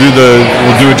 tomorrow, we'll do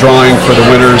a drawing for the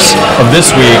winners of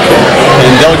this week,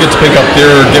 and they'll get to pick up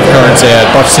their gift cards at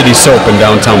Buff City Soap in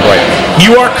downtown Brighton.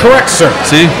 You are correct, sir.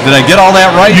 See, did I get all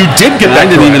that right? You did get that. I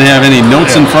didn't even have any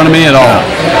notes in front of me at all.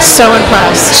 So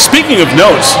impressed. Speaking of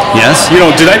notes, yes.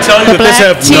 Did I tell you that this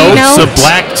have notes of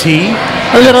black tea?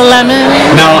 A little lemon.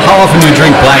 Now, how often do you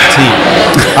drink black tea?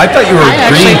 I thought you were a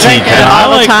green tea drink it guy.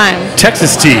 all the time.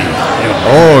 Texas tea.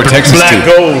 Oh, Texas black tea.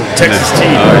 gold, Texas tea.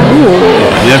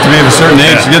 You have to be of a certain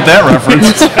age to get that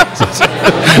reference.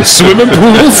 Swimming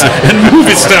pools and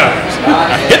movie stars.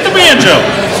 Hit the banjo.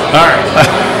 All right.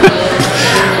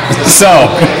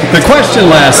 So, the question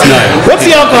last night. What's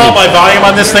the alcohol by volume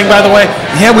on this thing, by the way?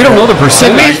 Yeah, we don't know the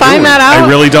percentage. Did we find that out? I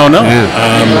really don't know. Yeah.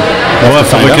 We'll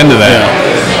have to look into that.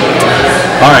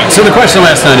 Yeah. All right, so the question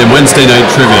last night in Wednesday Night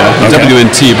Trivia,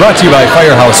 WNT, brought to you by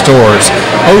Firehouse Doors,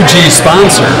 OG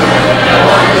sponsor,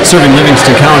 serving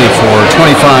Livingston County for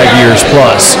 25 years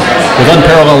plus. With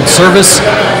unparalleled service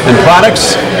and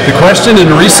products, the question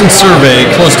in a recent survey,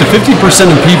 close to 50%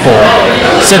 of people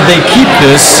said they keep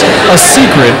this a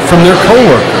secret from their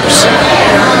coworkers.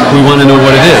 We want to know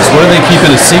what it is. What are they keeping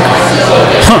a secret?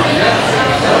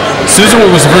 Susan,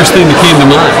 what was the first thing that came to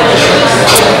mind?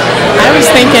 I was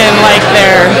thinking like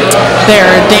their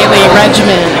daily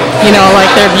regimen,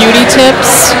 like their beauty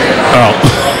tips. Oh.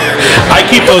 I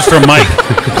keep those from Mike.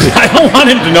 I don't want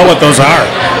him to know what those are.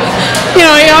 You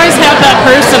always have that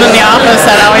person in the office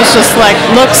that always just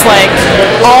looks like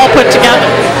all put together.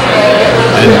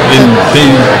 And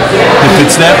if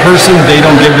it's that person, they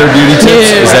don't give their beauty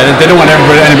tips? No. Is that it? They don't want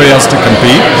anybody else to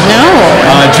compete? No.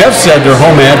 Jeff said their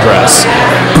home address.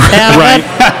 Yeah, right.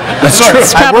 That's true.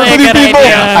 I work with you people.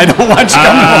 Idea. I don't want you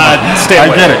coming home.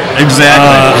 I get it. Exactly.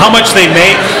 How much they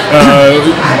make.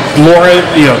 Laura,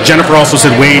 Jennifer also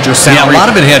said wage or salary. Yeah, a lot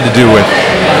of it had to do with,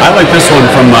 I like this one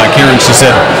from Karen. She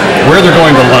said, where they're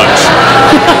going to lunch.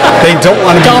 They don't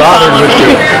want to be bothered with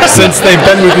you since they've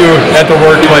been with you at the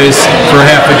workplace for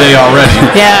half a day already.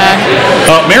 Yeah.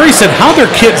 Mary said how their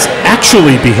kids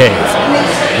actually behave.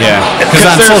 Yeah, because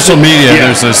on social media,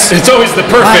 there's this. It's always the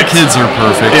perfect. My kids are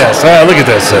perfect. Yes, look at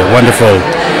this. Wonderful.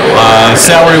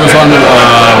 Salary was on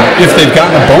if they've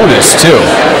gotten a bonus, too,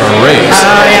 or a raise.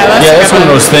 That's one of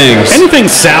those things. Anything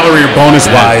salary or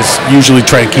bonus-wise, usually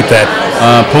try to keep that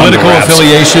political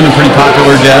affiliation, a pretty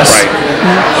popular guess.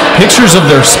 Right. Pictures of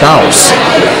their spouse.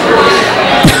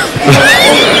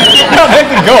 That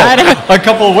could go a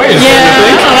couple of ways. Yeah,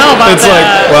 I don't know about it's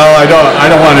that. Like, well, I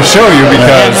don't want to show you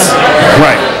because.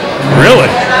 Right. Really?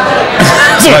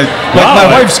 like my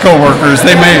wife's coworkers,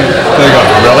 they go,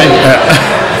 really?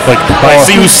 I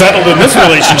see you settled in this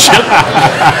relationship.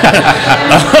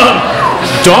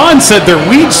 Dawn said their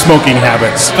weed smoking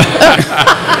habits.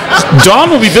 Dawn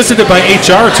will be visited by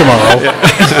HR tomorrow.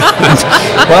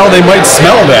 Well, they might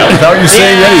smell that without you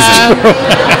saying anything.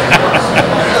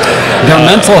 Their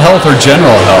mental health or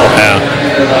general health.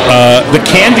 The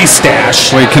candy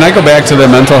stash. Wait, can I go back to the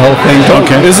mental health thing?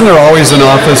 Okay. Isn't there always an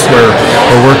office or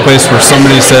workplace where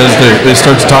somebody says they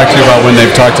start to talk to you about when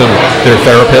they've talked to their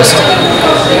therapist?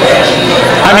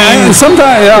 I mean,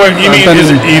 sometimes.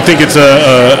 You think it's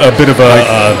a bit of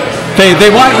a they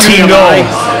want you to know.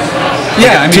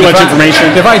 Yeah, too much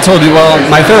information. If I told you, well,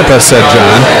 my therapist said,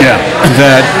 John,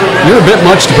 that you're a bit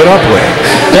much to put up with.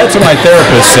 That's what my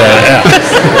therapist said. Yeah.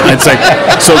 It's like,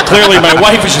 so clearly my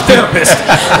wife is your therapist.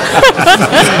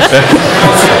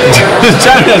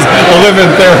 John has a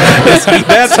live-in therapist.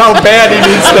 That's how bad he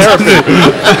needs therapy.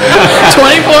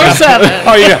 24/7.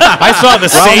 Oh yeah, I saw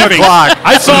the savings.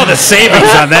 I saw the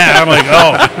savings on that. I'm like,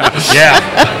 oh yeah,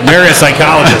 marry a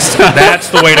psychologist.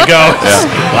 That's the way to go.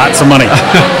 Yeah. Lots of money.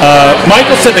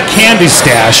 Michael said the candy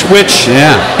stash, which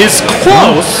is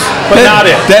close, but not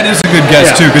it. That is a good guess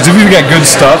too, because if you've got good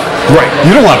stuff, right,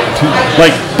 you don't want to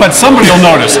but somebody will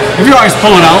notice. If you're always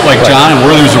pulling out like John and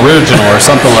Werther's Original or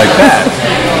something like that,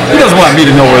 he doesn't want me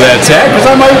to know where that's at because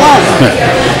I might want it.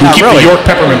 You keep the York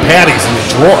peppermint patties in the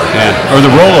drawer, or the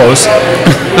Rolos.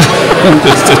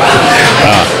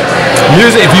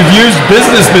 If you've used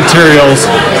business materials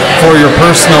for your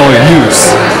personal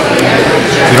use,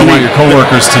 you don't want your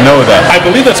coworkers to know that. I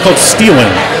believe that's called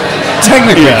stealing.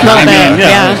 Technically,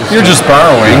 you're just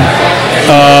borrowing.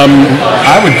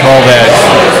 I would call that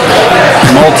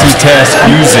multitask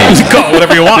using. You call it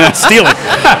whatever you want. It's stealing.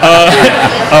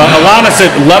 Alana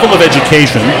said level of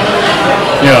education.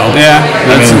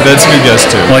 That's a good guess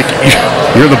too. Like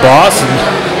you're the boss and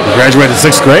you graduated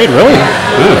 6th grade, really?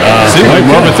 See,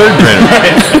 more of a 3rd grader.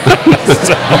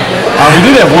 We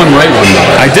did have one right one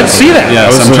though. I did see that.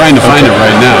 Yes, I'm trying to find it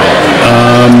right now.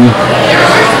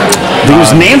 There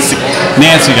was Nancy.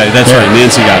 Nancy got it. That's right.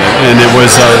 Nancy got it, and it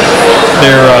was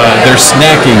their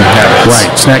snacking habits.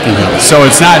 Right, snacking habits. So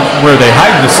it's not where they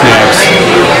hide the snacks;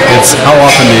 it's how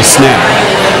often they snack.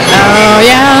 Oh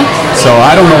yeah. So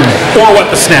I don't know, or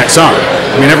what the snacks are.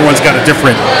 I mean, everyone's got a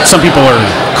different. Some people are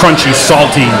crunchy,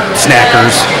 salty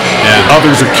snackers. Yeah.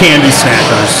 Others are candy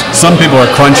snackers. Some people are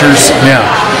crunchers. Yeah.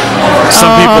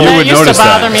 Some people you would notice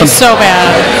that. That used to bother me so bad.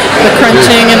 The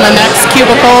crunching in the next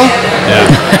cubicle. Yeah.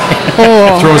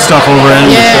 Throw stuff over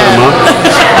and shut them up.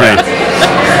 Right.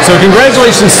 So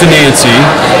congratulations to Nancy.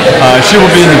 She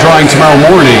will be in the drawing tomorrow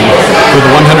morning for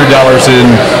the $100 in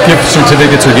gift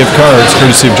certificates or gift cards,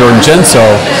 courtesy of Jordan Genso.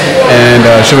 And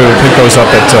she'll be able to pick those up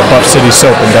at Buff City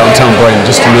Soap in downtown Brighton.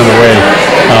 Just another way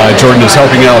Jordan is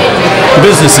helping out the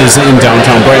businesses in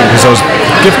downtown Brighton, because those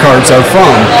gift cards are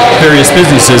from various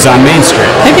businesses on Main Street.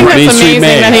 I think Main that's Street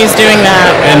amazing that he's doing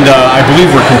that. And I believe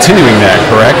we're continuing that,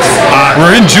 correct?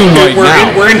 We're in June right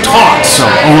now. We're in talks.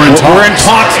 We're in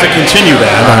talks to continue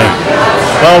that.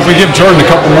 Well, if we give Jordan a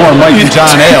couple more Mike and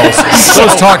John ales,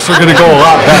 those talks are going to go a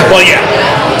lot better. Well, yeah.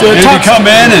 Maybe come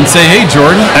in and say, hey,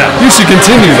 Jordan, you should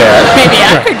continue that. Maybe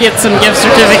I could get some gift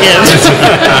certificates.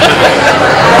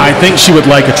 I think she would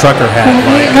like a trucker hat.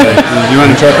 You want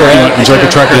a trucker hat? Would you like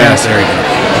a trucker hat? There you go.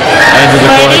 Add to the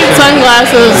I collection. need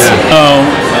sunglasses.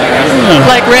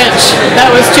 Like Rich.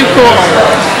 That was too cool.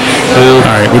 All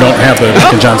right, we don't have the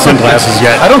Mike and John sunglasses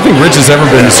yet. I don't think Rich has ever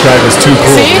been described as too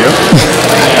cool. See?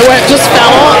 It went, just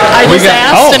fell. I just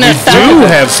asked and it fell. We do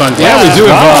have sunglasses. Yeah, we do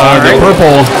have the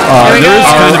purple. There we There is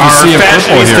go. kind of a sea of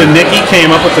purple fashionista here. Nikki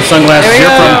came up with the sunglasses There we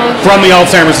here go. from the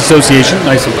Alzheimer's Association.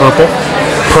 Nice and purple.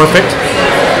 Perfect.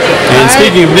 And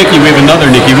speaking of Nikki, we have another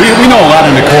Nikki. We know a lot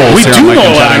of Nicoles We here do on Mike know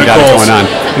and a lot John of got it Nicoles. going on.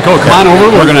 Nicole, come on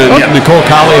over. We're going to Nicole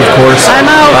Colley, of course, I'm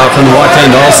out. from the Walk to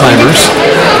End Alzheimer's.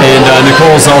 And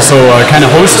Nicole's also kind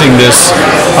of hosting this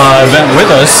event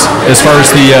with us as far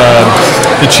as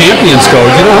the champions go.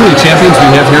 Do you know how many champions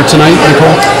we have here tonight,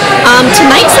 Nicole?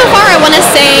 Tonight so far, I want to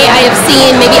say I have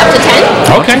seen maybe up to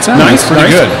 10. Okay, Nice,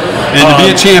 pretty good. And to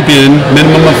be a champion,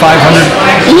 minimum of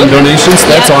 500 donations,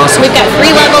 that's Yep. awesome. We've got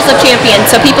 3 levels of champions.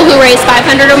 So people who raise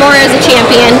 500 or more is a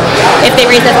champion. If they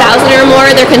raise 1,000 or more,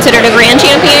 they're considered a grand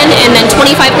champion. And then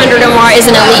 2,500 or more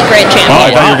is an elite grand Oh,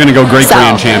 I champion. thought you were going to go great So-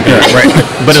 grand champion. Right.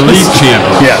 But elite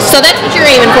champion. Yes. So that's what you're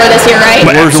aiming for this year, right?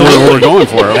 We're going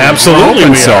for it. Absolutely We're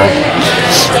hoping we so. are.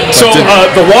 So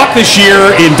the walk this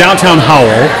year in downtown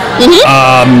Howell,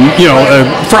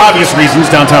 for obvious reasons,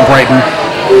 downtown Brighton,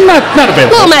 not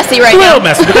available. A little messy right A now. little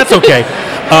messy, but that's okay.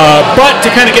 But to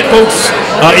kind of get folks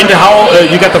into Howell,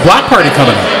 you got the block party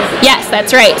coming up. Yes, that's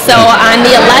right. So on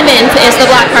the 11th is the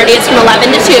block party. It's from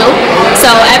 11 to 2. So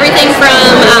everything from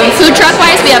food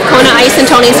truck-wise, we have Kona Ice and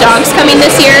Tony's Dogs coming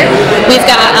this year. We've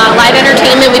got live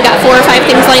entertainment. We've got 4 or 5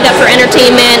 things lined up for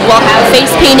entertainment. We'll have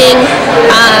face painting,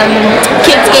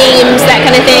 kids games, that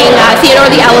kind of thing.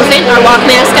 Theodore the Elephant, our walk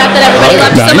mascot that everybody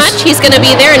loves so much, he's going to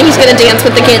be there and he's going to dance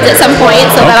with the kids at some point.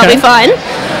 So that'll be fun.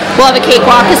 We'll have a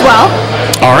cakewalk as well.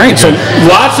 All right, so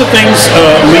lots of things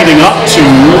leading up to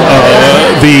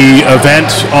the event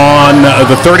on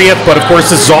the 30th, but of course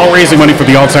this is all raising money for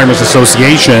the Alzheimer's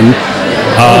Association.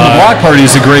 The block party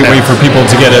is a great way for people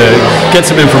to get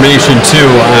some information too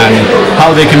on how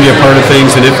they can be a part of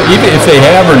things, and even if they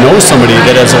have or know somebody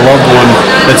that has a loved one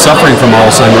that's suffering from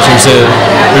Alzheimer's,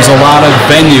 there's a lot of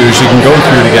venues you can go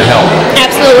through to get help.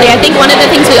 Absolutely. I think one of the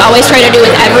things we always try to do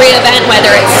with every event, whether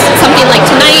it's something like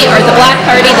tonight or the block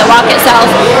party, the walk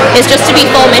itself, is just to be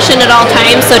full mission at all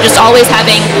times. So just always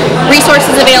having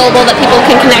resources available that people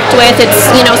can connect with.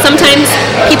 It's, sometimes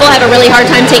people have a really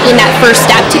hard time taking that first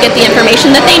step to get the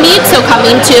information that they need. So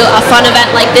coming to a fun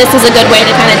event like this is a good way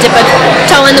to kind of dip a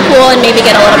toe in the pool and maybe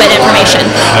get a little bit of information.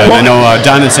 I know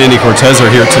Don and Sandy Cortez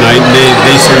are here tonight, and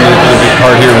they certainly have been a big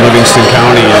part here in Livingston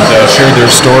County and shared their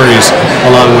stories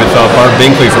along with Barb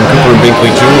Binkley from Cooper and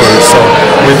Binkley Jewelers. So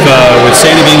with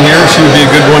Sandy being here, she would be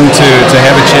a good one to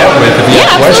have a chat with if you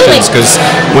have questions, because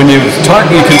when you can talk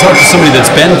to somebody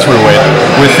that's been through it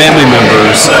with family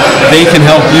members. They can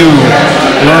help you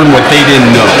learn what they didn't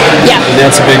know. Yeah. And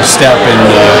that's a big step in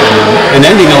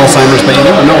ending Alzheimer's, but you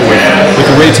never know with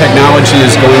the way technology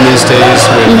is going these days,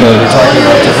 with they're talking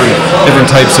about different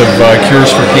types of cures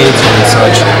for cancer and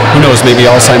such. Who knows, maybe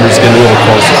Alzheimer's is getting a little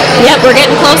closer. Yep, we're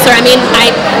getting closer. I mean,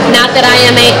 not that I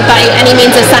am by any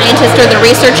means a scientist or the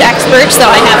research expert, so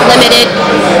I have limited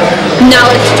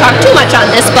knowledge to talk too much on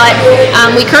this, but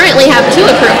we currently have 2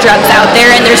 approved drugs out there,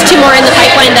 and there's 2 more in the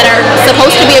pipeline that are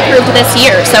supposed to be approved this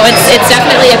year. So it's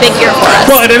definitely a big year for us.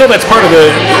 Well, and I know that's part of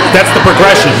that's the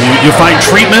progression. You find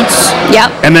treatments,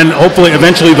 and then hopefully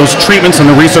eventually those treatments and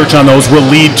the research on those will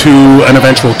lead to an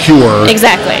eventual cure.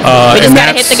 Exactly. We just got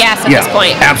to hit the gas at this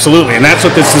point. Absolutely, and that's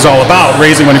what this is all about,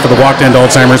 raising money for the Walk to End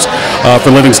Alzheimer's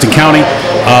for Livingston County.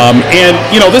 And,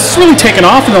 this has really taken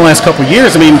off in the last couple of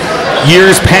years. I mean,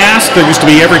 years past, there used to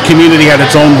be every community had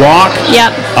its own walk.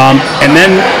 Yep. And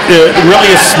then really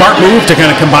a smart move to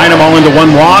kind of combine them all into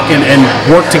one walk and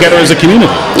work together as a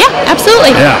community. Yeah,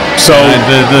 absolutely. Yeah. So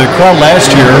the crowd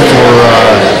last year for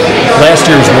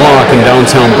last year's walk in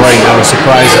downtown Brighton, I was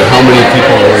surprised at how many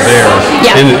people were there.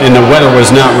 Yeah. And the weather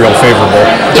was not real favorable.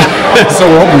 Yeah. So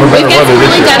we're hoping for better We've got weather some this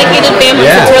really year. dedicated families.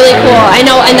 Yeah. It's really cool. I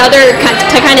know another,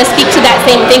 to kind of speak to that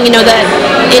same thing, you know,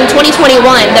 in 2021,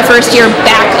 the first year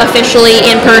back officially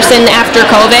in person after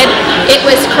COVID, it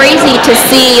was crazy to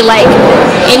see, like,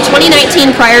 in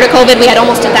 2019 prior to COVID, we had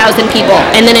almost 1,000 people.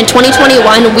 And then in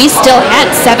 2021, we still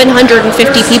had 750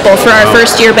 people for our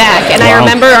first year back. And I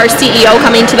remember our CEO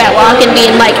coming to that walk and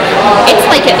being like, it's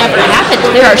like it never happened.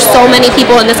 There are so many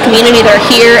people in this community that are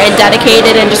here and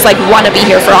dedicated and just like want to be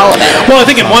here for all of it. Well, I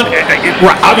think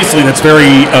obviously that's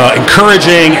very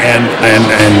encouraging and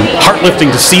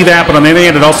heart-lifting to see that, but on the other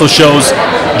hand, it also shows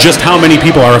just how many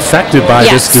people are affected by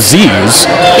this disease.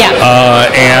 Yeah.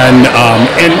 And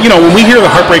you know, when we hear the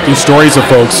heartbreaking stories of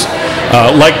folks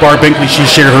like Barb Binkley, she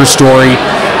shared her story,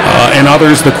 and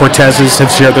others, the Cortezes,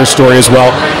 have shared their story as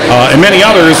well, and many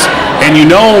others. And you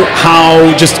know how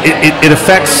just it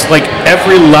affects like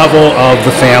every level of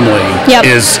the family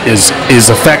is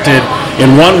affected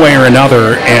in one way or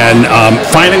another, and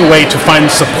finding a way to find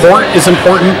support is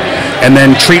important, and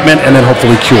then treatment, and then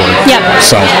hopefully cure. Yep.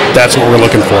 So that's what we're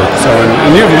looking for. So,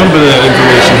 and you have a little bit of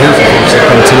information here for folks that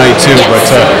come tonight too. Yes.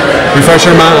 But refresh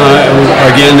our mind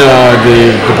again.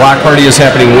 The block party is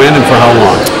happening when and for how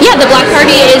long? Yeah, the block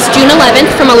party is June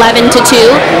 11th from 11 to 2,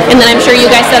 and then I'm sure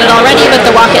you guys said it already, but the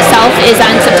walk itself is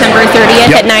on September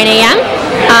 30th at 9 a.m.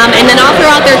 And then I'll throw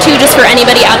out there too, just for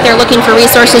anybody out there looking for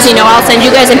resources, you know, I'll send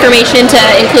you guys information to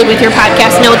include with your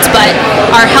podcast notes, but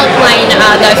our helpline,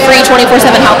 the free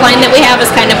 24/7 helpline that we have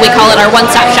is kind of, we call it our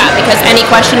one-stop shop, because any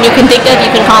question you can think of, you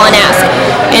can call and ask.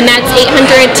 And that's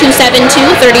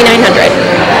 800-272-3900.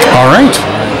 All right.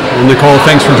 Well, Nicole,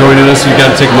 thanks for joining us. You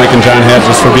got to take Mike and John hat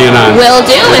just for being on. Will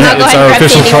do, and I'll go It's ahead our and grab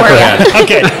official Sandy for trucker you. hat.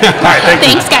 Okay. All right.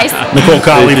 Thanks, guys. Nicole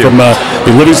Colley Thank you. from the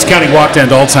Livingston County Walk to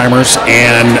End Alzheimer's,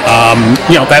 and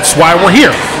you know, that's why we're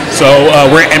here. So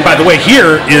and by the way,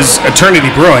 here is Eternity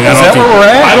Brewing. Is that where we're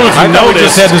at? I don't know if you thought we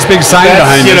noticed. just had this big sign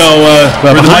behind You us. know,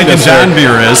 where the behind Mike and us there. John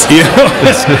beer is. You know,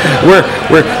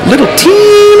 we're little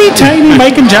teeny tiny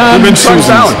Mike and John. We've been shrunk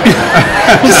down.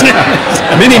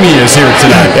 Mini-Me is here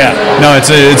tonight. Yeah. No,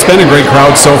 it's been a great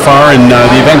crowd so far, and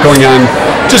the event going on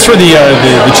just for the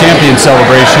champion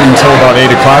celebration until about 8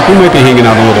 o'clock. We might be hanging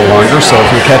out a little longer, so if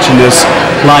you're catching this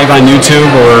live on YouTube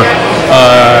or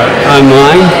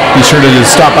online, be sure to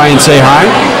stop by and say hi.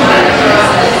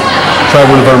 Try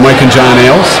one of our Mike and John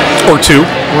ales. Or two.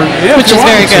 Which is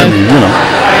very good. You know.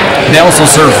 They also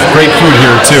serve great food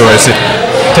here, too. I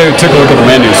took a look at the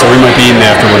menu, so we might be eating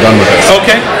after we're done with this.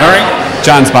 Okay. All right.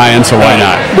 John's buying, so why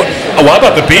not? Well, what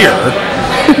about the beer?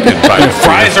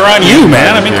 Fries are on you,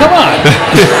 man. I mean, come on.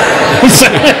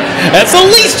 That's the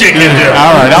least you can do.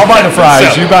 All right, I'll buy the fries.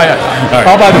 So,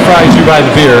 I'll buy the fries. You buy the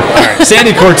beer.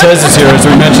 Sandy Cortez is here. As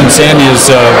we mentioned, Sandy is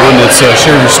one that's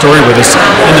shared her story with us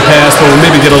in the past. But we'll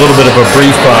maybe get a little bit of a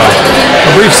brief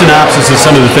synopsis of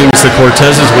some of the things the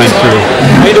Cortezes went through.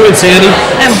 How you doing, Sandy?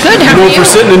 I'm good. How are If you?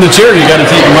 we're sitting in the chair, you got to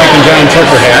take your Mike and John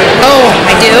trucker hat. Oh,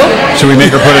 I do. Should we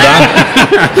make her put it on?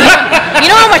 You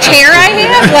know how much hair I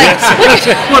have? Like,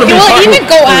 will it even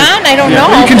go on? I don't know.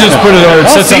 You can just put it on.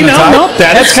 It sits see, on the no, top. no,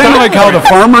 That's kind of like how the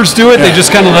farmers do it. They just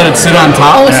kind of let it sit on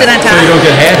top. Oh, sit on top. So you don't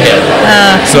get hat hit.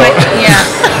 Yeah.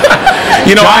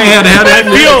 You know, I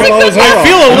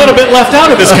feel a little bit left out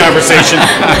of this conversation.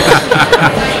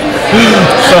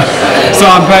 So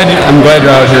I'm glad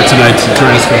you're out here tonight to join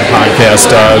us for the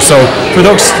podcast. So for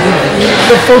the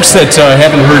folks that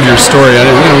haven't heard your story,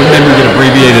 maybe we get an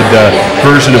abbreviated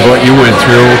version of what you went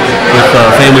through with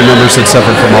family members that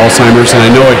suffered from Alzheimer's, and I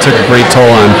know it took a great toll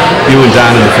on you and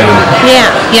Don and the family.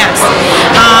 Yes.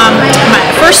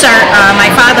 My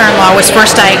father-in-law was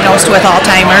first diagnosed with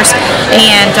Alzheimer's,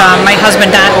 and my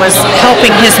husband Don was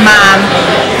helping his mom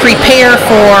prepare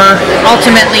for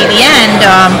ultimately the end,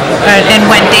 and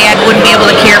when Dad wouldn't be able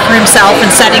to care for himself,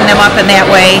 and setting them up in that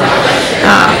way.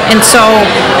 And so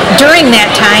during that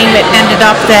time, it ended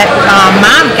up that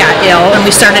Mom got ill, and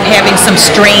we started having some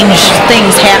strange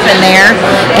things happen there,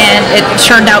 and it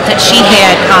turned out that she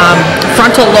had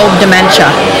frontal lobe dementia.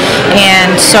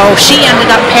 And so she ended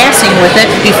up passing with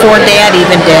it before Dad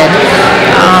even did.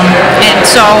 And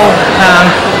so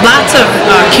lots of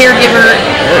caregiver,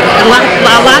 a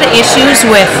lot of issues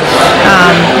with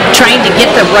trying to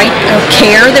get the right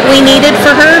care that we needed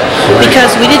for her,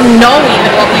 because we didn't know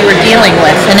even what we were dealing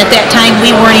with. And at that time,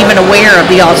 we weren't even aware of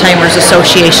the Alzheimer's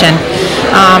Association.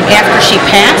 After she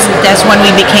passed, that's when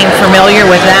we became familiar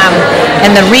with them.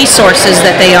 And the resources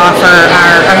that they offer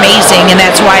are amazing. amazing, and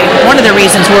that's why one of the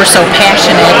reasons we're so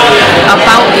passionate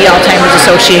about the Alzheimer's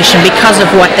Association, because of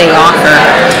what they offer.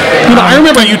 I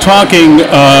remember you talking,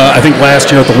 I think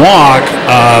last year at the walk,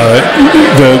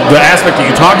 the aspect that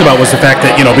you talked about was the fact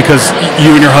that, because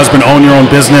you and your husband own your own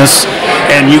business,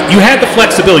 and you had the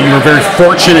flexibility. You were very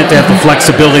fortunate to have the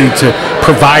flexibility to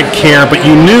provide care, but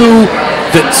you knew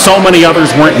that so many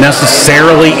others weren't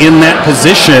necessarily in that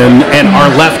position and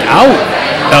are left out.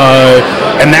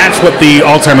 And that's what the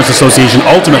Alzheimer's Association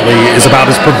ultimately is about,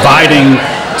 is providing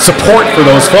support for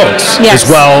those folks, yes, as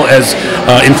well as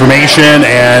information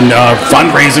and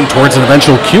fundraising towards an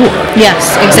eventual cure.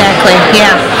 Yes, exactly.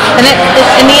 Yeah,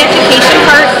 and the education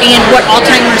part and what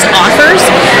Alzheimer's offers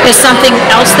is something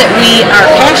else that we are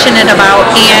passionate about,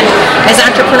 and as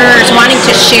entrepreneurs wanting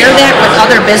to share that with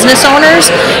other business owners,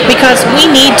 because we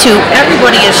need to.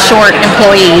 Everybody is short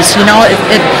employees.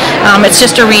 It's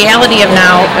just a reality of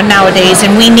nowadays,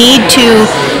 and we need to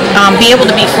be able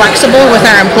to be flexible with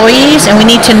our employees, and we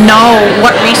need to know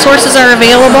what resources are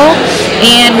available,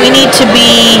 and we need to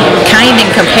be kind and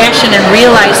compassionate and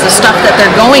realize the stuff that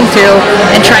they're going through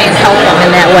and try and help them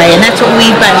in that way. And that's what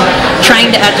we've been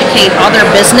trying to educate other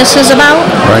businesses about.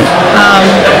 Right.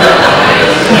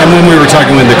 And when we were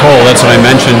talking with Nicole, that's what I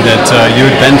mentioned, that you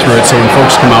had been through it, so when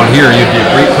folks come out here, you'd be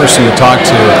a great person to talk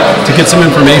to get some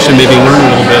information, maybe learn a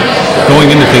little bit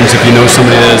going into things if you know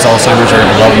somebody that has Alzheimer's or a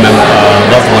loved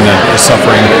one that is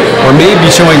suffering, or maybe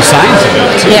showing signs of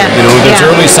it. Yeah. There's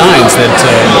early signs that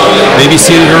maybe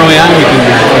seeing it early on, you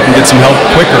can get some help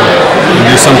quicker and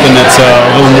do something that's a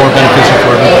little more beneficial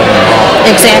for everybody involved.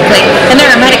 Exactly. And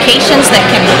there are medications that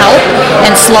can help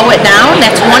and slow it down.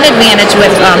 That's one advantage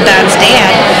with Don's dad,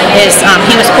 is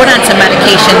he was put on some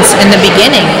medications in the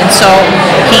beginning, and so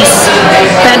he's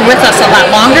been with us a lot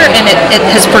longer, and it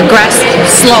has progressed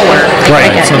slower.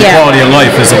 Right. So the quality of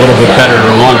life is a little bit better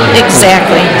or longer.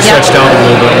 Exactly. Stretched out a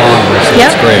little bit longer. So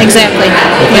that's great. Exactly.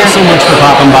 Well, thanks so much for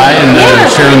popping by and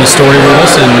sharing the story with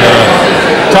us, and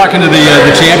talking to the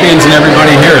champions and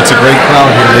everybody here. It's a great crowd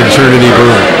here at Eternity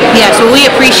Brewing. Yeah, so we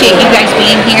appreciate you guys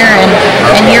being here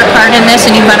and your part in this,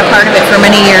 and you've been a part of it for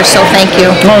many years, so thank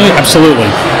you. Oh, yeah, absolutely.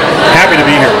 Happy to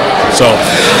be here. So,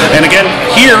 and again,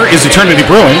 here is Eternity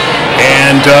Brewing,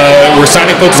 and we're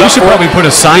signing folks up. We should probably put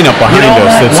a sign up behind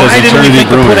us that says Eternity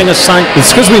Brewing. Putting a sign?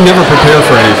 It's because we never prepare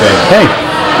for anything. Hey,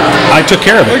 I took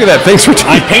care of it. Look at that. Thanks for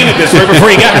I painted this right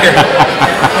before you got here.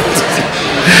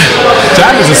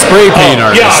 John is a spray paint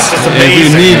artist. Yeah, it's amazing. If you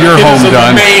need your home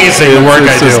done, amazing the work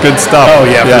I do. It's good stuff. Oh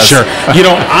yeah, for sure. I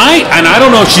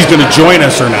don't know if she's going to join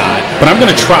us or not, but I'm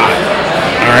going to try.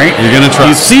 All right, you're going to try.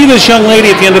 You see this young lady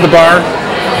at the end of the bar?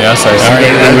 Yes, I see. Right.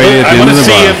 Lady at the end of the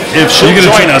bar. If she'll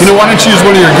join us. Why don't you use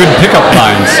one of your good pickup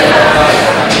lines?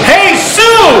 Hey,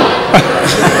 Sue!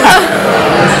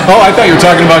 Oh, I thought you were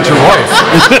talking about your wife.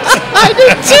 I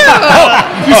did too.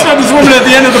 You said this woman at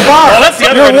the end of the bar. Well, that's the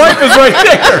other Your wife is right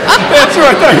there. That's what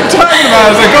I thought you were talking about. I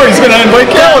was like, he's going to invite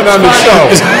Carolyn on the show.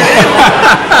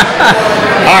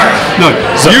 All right. No,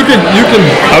 so you can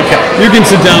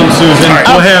sit down, Susan. Right.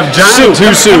 We'll have John and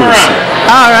two Sues.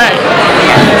 All right.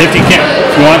 If you can,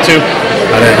 if you want to.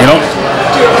 All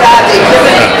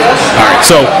right.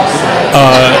 So,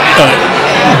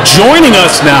 joining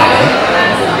us now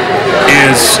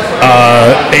is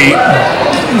a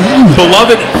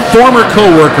beloved former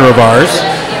co-worker of ours,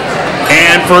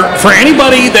 and for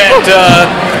anybody that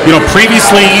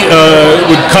previously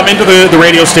would come into the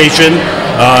radio station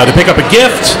to pick up a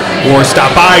gift or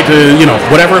stop by to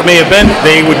whatever it may have been,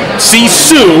 they would see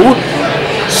Sue.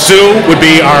 Sue would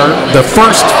be the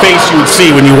first face you would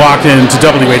see when you walked into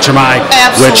WHMI.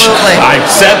 Absolutely. Which I've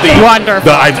said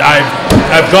Wonderful.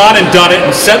 I've gone and done it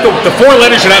and said the four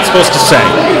letters you're not supposed to say.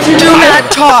 Do not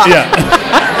talk. Yeah.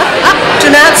 Do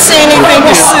not say anything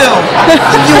to Sue.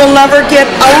 You will never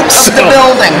get out of the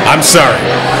building. I'm sorry.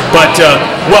 But,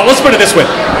 let's put it this way.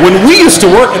 When we used to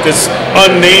work at this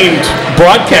unnamed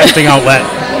broadcasting outlet.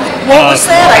 What was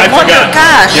that? I wonder, forgot.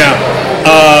 Gosh. Yeah.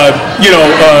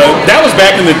 That was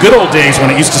back in the good old days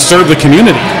when it used to serve the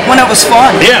community. When it was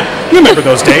fun. Yeah. You remember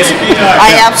those days.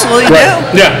 I absolutely do.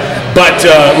 Yeah. But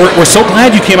we're so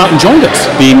glad you came out and joined us.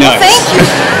 Be nuts. Thank you.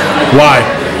 Why?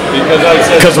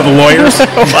 Because of the lawyers?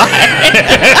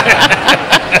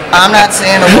 I'm not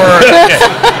saying a word. Okay.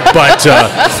 But,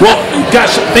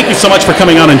 gosh, thank you so much for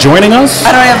coming on and joining us.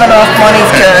 I don't have enough money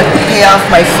to pay off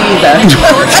my fee then.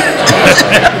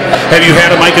 Have you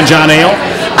had a Mike and John Ale?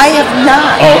 I have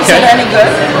not. Oh, Is okay. it any good?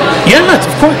 Yeah, of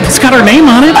course. It's got our name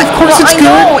on it. Of course Well, it's I good.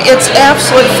 know. It's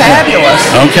absolutely fabulous.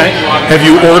 Okay. Have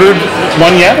you ordered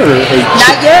one yet?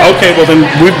 Not yet. Okay, well then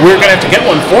we're going to have to get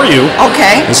one for you.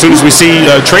 Okay. As soon as we see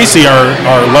Tracy,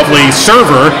 our lovely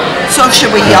server. So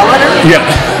should we yell at her? Yeah.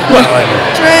 Well,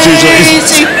 it's usually.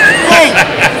 Tracy, hey.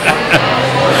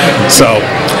 So,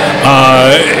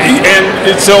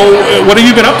 what have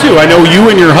you been up to? I know you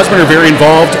and your husband are very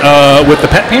involved with the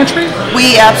pet pantry.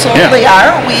 We absolutely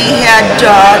are. We had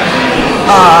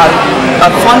a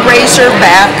fundraiser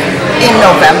back in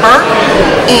November,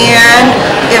 and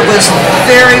it was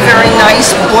very, very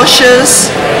nice.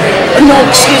 Bushes. No,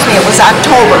 excuse me, it was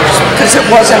October because it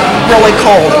wasn't really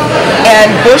cold.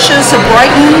 And Bushes of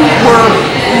Brighton were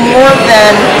more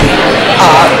than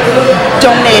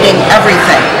donating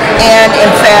everything. And in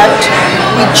fact,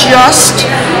 we just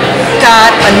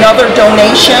got another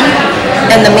donation,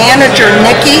 and the manager,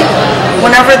 Nikki,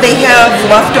 whenever they have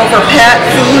leftover pet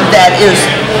food that is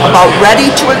about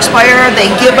ready to expire, they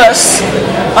give us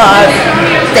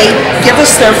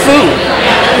their food,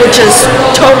 which is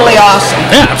totally awesome.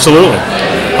 Yeah, absolutely.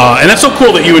 And that's so cool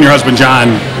that you and your husband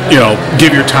John,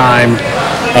 give your time.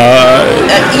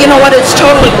 You know what? It's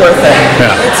totally worth it.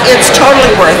 Yeah. It's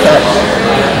totally worth it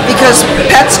because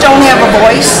pets don't have a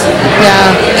voice.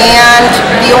 Yeah. And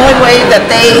the only way that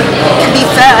they can be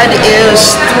fed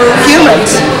is through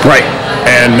humans. Right.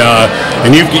 And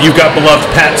you've got beloved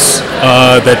pets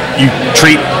that you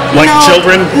treat like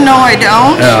children. No, I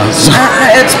don't. Yeah.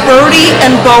 It's Birdie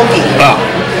and Bogey. Oh,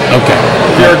 okay.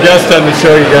 If you're a guest on the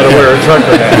show, you got to wear a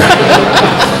trucker hat.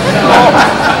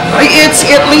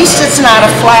 At least it's not a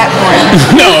flat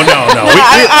brim. No.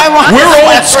 We're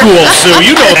old school, Sue.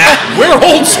 You know that. We're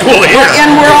old school here.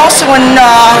 And we're also in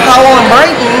Howell and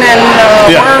Brighton, and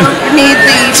we need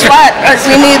the flat.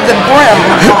 We need the brim.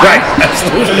 Right.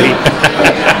 Absolutely.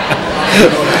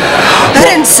 I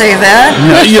didn't say that.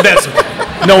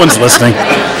 No one's listening.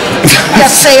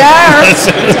 Yes, they are.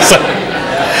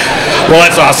 Well,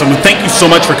 that's awesome. Thank you so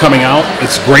much for coming out.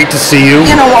 It's great to see you.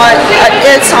 You know what?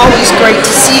 It's always great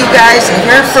to see you guys and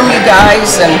hear from you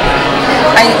guys, and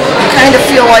I kind of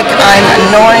feel like I'm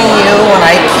annoying you when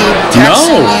I keep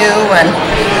texting you, and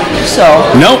so.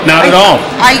 No, not at all.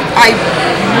 I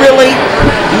really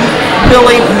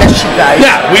miss you guys.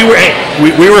 Yeah, we were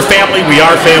family. We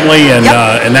are family, and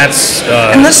and that's.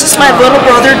 And this is my little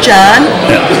brother John.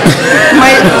 Yeah.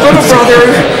 My little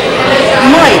brother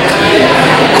Mike.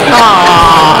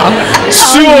 Aww.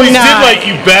 Sue always did like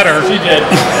you better. She did.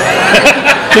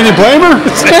 Can you blame her?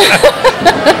 You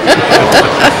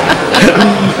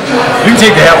can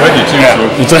take the hat with you too. Yeah.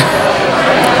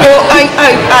 Well,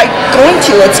 I going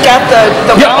to. It's got the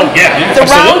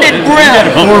rounded brim. You got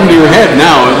it formed to your head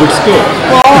now. It looks good.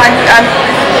 Well, I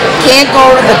can't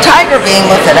go to the Tiger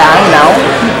game with it on now.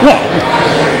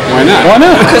 Why not? Why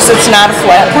not? Because it's not a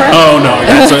flat brim. Oh no,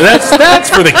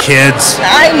 that's for the kids.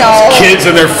 I know. Kids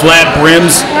and their flat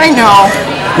brims. I know.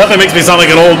 Nothing makes me sound like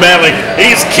an old man. Like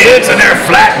these kids and their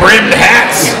flat brimmed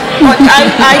hats. But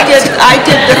I did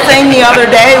the thing the other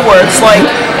day where it's like,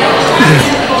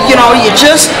 you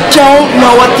just don't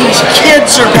know what these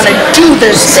kids are going to do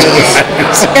these days.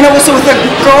 And it was with a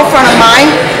girlfriend of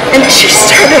mine, and she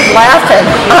started laughing.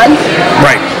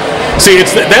 Right. See,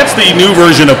 that's the new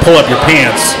version of pull up your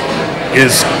pants.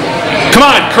 Is come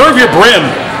on, curve your brim.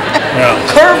 Yeah.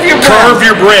 Curve your brim. Curve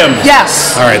your brim.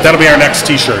 Yes. All right, that'll be our next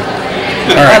T-shirt.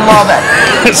 All right. I love it.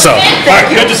 So, all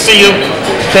right, good to see you.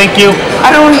 Thank you.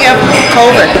 I don't have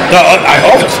COVID. I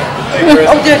hope.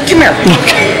 Oh, come here.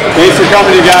 Thanks for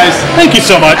coming, you guys. Thank you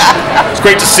so much. It's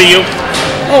great to see you.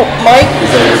 Oh, Mike.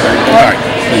 All right.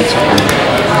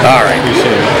 All right.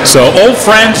 So, old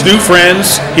friends, new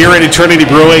friends here at Eternity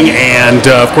Brewing, and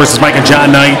of course, it's Mike and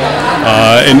Jon Night.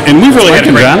 And we've really had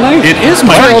a great. John Night? It is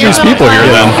Mike. Why are all these people here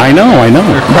then? I know.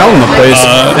 They're crowding the place.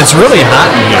 It's really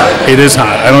hot in here. It is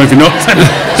hot. I don't know if you know. I'm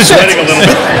sweating a little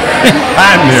bit.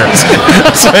 Hot in here.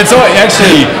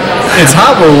 It's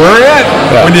hot where we're at.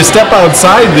 Yeah. When you step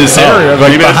outside this area,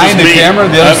 like behind the camera,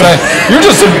 the other side, you're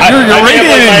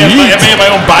radiating heat. I may have my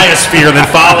own biosphere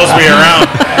that follows me around.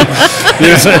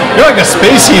 You're like a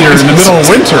space heater in the middle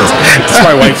of winter. That's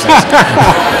my wife says.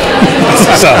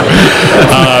 So,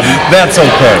 that's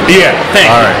okay. Yeah,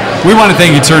 thanks. All right. We want to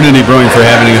thank Eternity Brewing for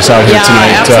having us out here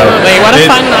tonight. Absolutely. What a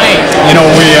fun night.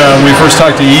 We first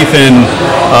talked to Ethan.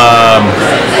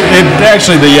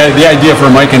 The idea for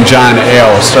Mike and Jon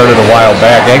Ale started a while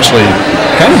back. Actually,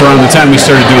 kind of around the time we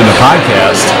started doing the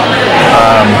podcast.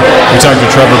 We talked to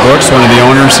Trevor Brooks, one of the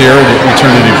owners here at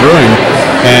Eternity Brewing,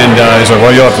 and he's like,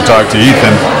 "Well, you'll have to talk to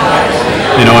Ethan."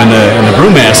 in the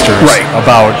brewmasters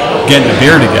about getting a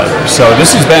beer together. So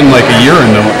this has been like a year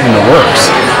in the works,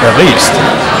 at least.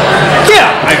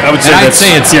 Yeah, I would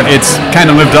say it's kind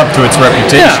of lived up to its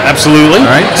reputation. Yeah, absolutely.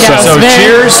 All right. Yes, so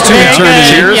cheers to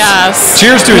eternity. Good. Yes.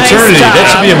 Cheers to Nice eternity. job. That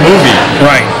should be a movie.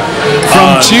 Right.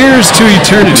 From cheers to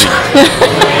eternity.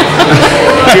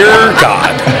 Dear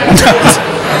God.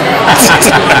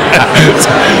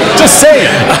 Just say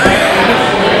it.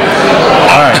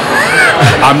 All right.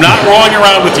 I'm not rolling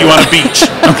around with you on a beach.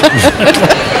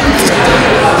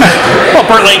 Well,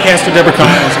 Burt Lancaster, Deborah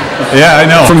Collins. Yeah, I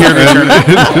know. From here to eternity.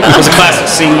 It was a classic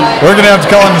scene. We're going to have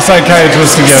to call in the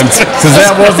psychiatrist again, because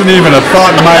that wasn't even a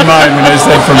thought in my mind when I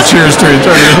said from cheers to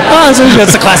eternity. Oh,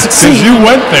 that's a classic scene. Because you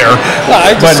went there,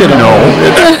 but no.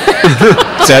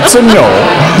 That's a no.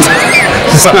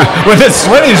 When as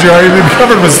sweaty as you are, you'd be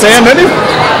covered with sand anyway.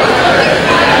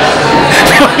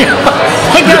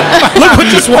 Look what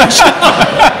just washed out.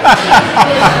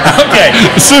 Okay.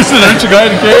 Susan, aren't you glad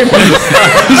you came?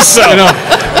 So,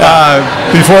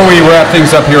 before we wrap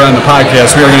things up here on the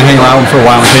podcast, we are going to hang around for a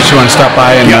while in case you want to stop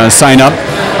by and sign up.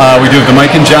 We do have the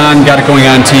Mike and John Got It Going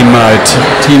On team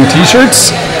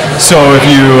T-shirts. So if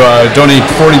you donate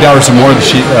 $40 or more, the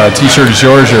T-shirt is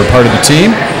yours. You're a part of the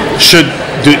team.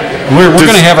 We're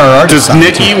going to have our artists. Does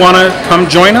Nikki want to come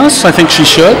join us? I think she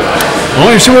should.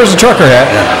 Only if she wears a trucker hat.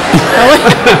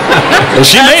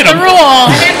 She made them. The rule.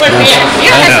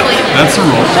 That's the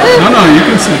rule. No, you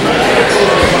can see.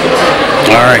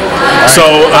 All right.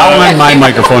 So I'll lend my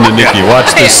microphone to Nikki.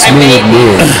 Watch this smooth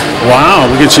move. Wow,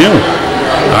 look at you.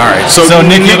 All right. So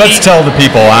Nikki, let's tell the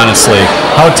people honestly,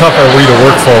 how tough are we to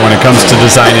work for when it comes to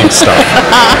designing stuff?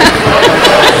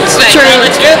 True.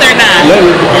 The truth or not?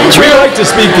 We like to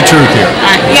speak the truth here.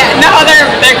 Yeah, no,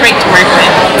 they're great to work with.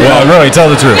 Well, really, tell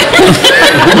the truth.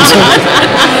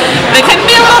 They can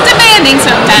be a little demanding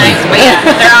sometimes, but yeah,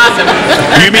 they're awesome.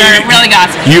 They're really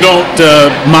awesome. You don't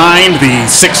mind the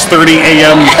 6:30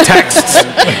 a.m. texts?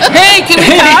 Hey, can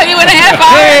we call you in a half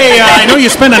hour? Hey, I know you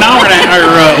spend an hour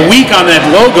or a week on that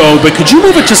logo, but could you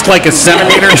move it just like a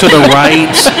centimeter to the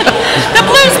right? The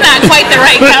blue's not quite the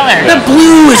right color. The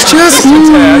blue is just a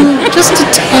tad.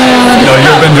 No,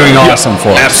 you've been doing awesome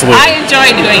for us. Absolutely. I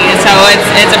enjoy doing it, so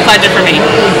it's a pleasure for me.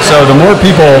 So the more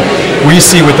people we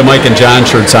see with the Mike and John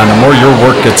shirts on, the more your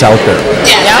work gets out there.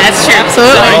 Yeah, that's true.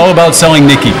 Absolutely. It's all about selling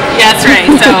Nikki. That's right.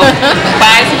 So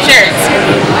buy some shirts.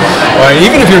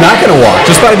 Even if you're not going to walk,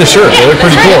 just buy the shirt. They're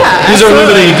pretty cool. These are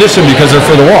limited edition because they're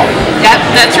for the walk. Yep,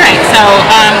 that's right. So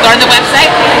go to the website.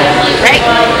 Right.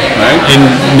 And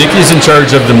Nikki's in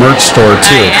charge of the merch store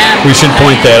too. We should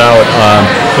point that out.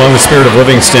 Along with Spirit of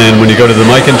Livingston, when you go to the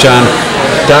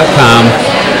mikeandjohn.com,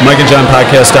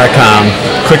 mikeandjohnpodcast.com,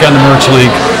 click on the merch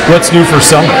link. What's new for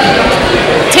summer?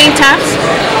 Tank tops.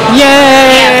 Yay!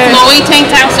 Yeah, flowy tank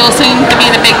tops will soon be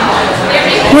the big.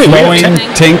 Flowing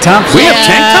tank tops? We have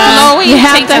tank tops? Flowy You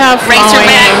have tank to have tops.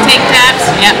 Racerback flowing. tank tops.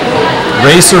 Yep.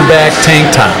 Racerback tank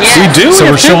tops. Yeah. We do? So We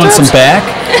have we're showing tank some back?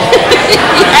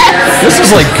 Yes. This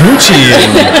is like Gucci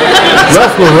and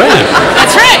Ralph Lauren.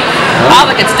 That's right. All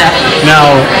the good stuff.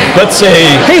 Now, let's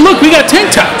say, Hey, look, we got tank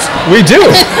tops. we do.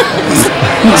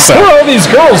 Who are all these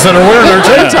girls that are wearing their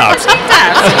tank tops? Tank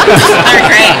tops. They're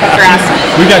great. They're awesome.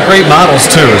 We got great models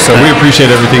too, so we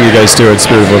appreciate everything you guys do at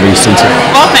Spirit of Livingston too.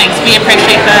 Well, thanks. We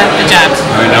appreciate the jobs.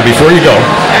 All right, now before you go,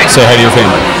 say hi to your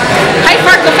family. Hi,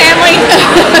 Farkle family.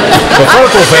 The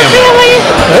Farkle family.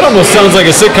 That almost sounds like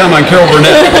a sitcom on Carol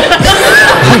Burnett.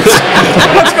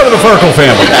 Let's go to the Farkle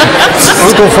family.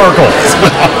 Uncle Farkle.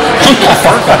 Uncle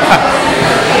Farkle.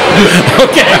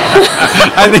 Okay.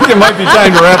 I think it might be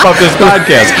time to wrap up this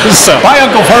podcast. So, bye,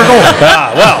 Uncle Farkle.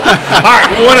 Well, all right.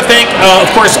 We want to thank,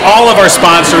 of course, all of our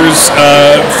sponsors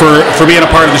for being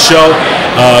a part of the show.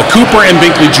 Cooper and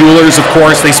Binkley Jewelers, of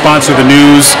course, they sponsor the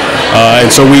news,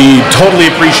 and so we totally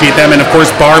appreciate them. And of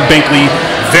course, Barb Binkley,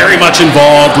 very much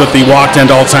involved with the Walk to End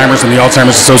Alzheimer's and the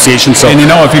Alzheimer's Association. So, and you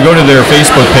know, if you go to their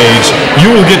Facebook page, you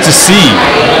will get to see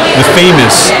the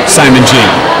famous Simon G.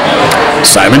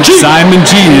 Simon G. Simon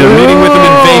G. They're meeting with him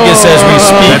in Vegas as we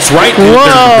speak. That's right.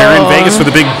 They're in Vegas for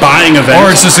the big buying event. Or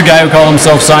it's just a guy who called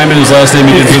himself Simon, his last name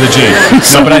begins with a G.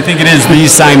 No, but I think it is the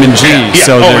Simon G. Yeah.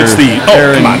 So it's the.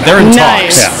 Come on. They're in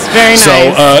Nice. talks. Yeah. Very nice. So,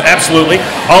 absolutely.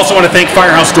 Also want to thank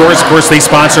Firehouse Doors. Of course, they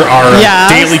sponsor our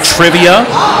daily trivia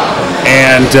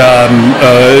and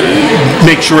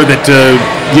make sure that,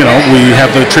 we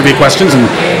have the trivia questions. And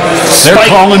they're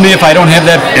calling me if I don't have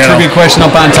that trivia question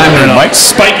up on time.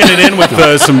 Spiking it in with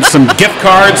some gift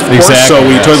cards, of course. So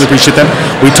we totally appreciate them.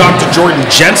 We talked to Jordan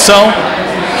Genso.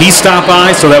 He stopped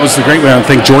by, so that was great. We want to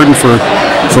thank Jordan for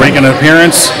making an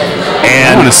appearance.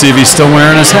 And I want to see if he's still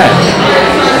wearing his hat.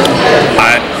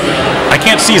 I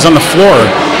can't see. He's on the floor.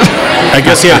 I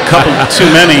guess he had a couple too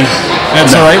many.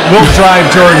 That's all right. We'll drive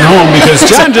Jordan home because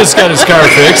John just got his car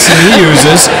fixed and he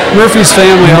uses Murphy's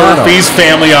Family Auto. Murphy's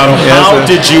Family Auto. Yes, How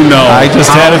did you know? I just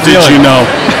had a How did feeling. you know?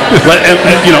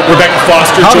 Rebecca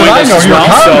Foster How did joined I us know as your well.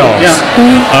 car So, knows?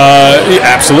 yeah.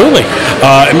 Absolutely.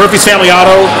 At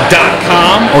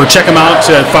Murphy'sFamilyAuto.com or check them out.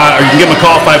 Or you can give them a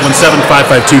call,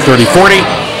 517-552-3040.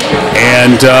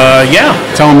 And,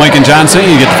 Tell them Mike and John sent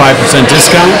you, get the 5%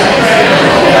 discount.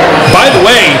 By the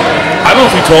way, I don't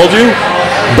know if we told you,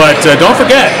 but don't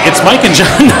forget, it's Mike and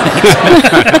Jon Night.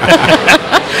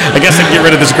 I guess I can get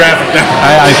rid of this graphic now.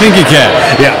 I think you can.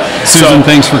 Yeah. Susan,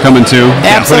 thanks for coming too.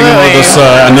 Absolutely. Putting up with us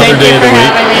another day of the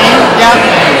week. Yep.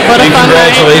 What a And fun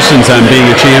night. congratulations on being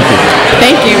a champion.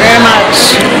 Thank you very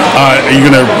much. Are you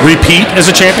going to repeat as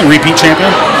a champion? Repeat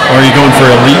champion? Or are you going for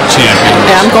elite champion?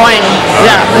 Yeah, I'm going.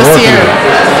 This year.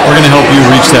 We're going to help you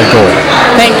reach that goal.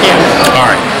 Thank you. All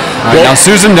right. All right, now,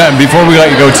 Susan, before we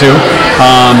let you go too,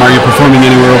 are you performing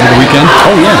anywhere over the weekend?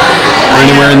 Oh, yeah. Or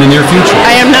anywhere in the near future?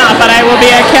 I am not, but I will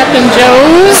be at Captain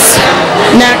Joe's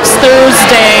next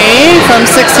Thursday from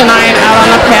 6 to 9 out on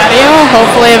the patio.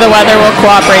 Hopefully the weather will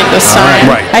cooperate this time.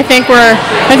 Right. I think we're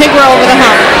over the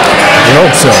hump. I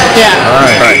hope so. Yeah. All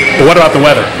right. But what about the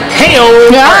weather? Hey-o!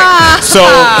 Yeah. All right. So,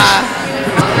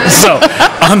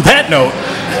 on that note,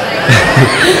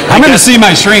 I'm going to see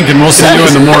my shrink and we'll see you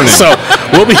in the morning. So,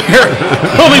 we'll be here.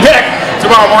 We'll be back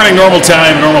tomorrow morning, normal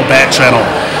time, normal back channel.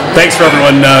 Thanks for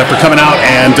everyone for coming out.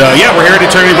 And, we're here at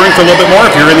Eternity Brewing for a little bit more.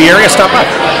 If you're in the area, stop by.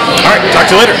 All right. Talk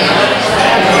to you later.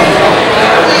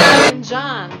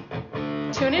 John,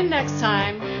 tune in next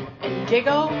time and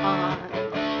giggle on.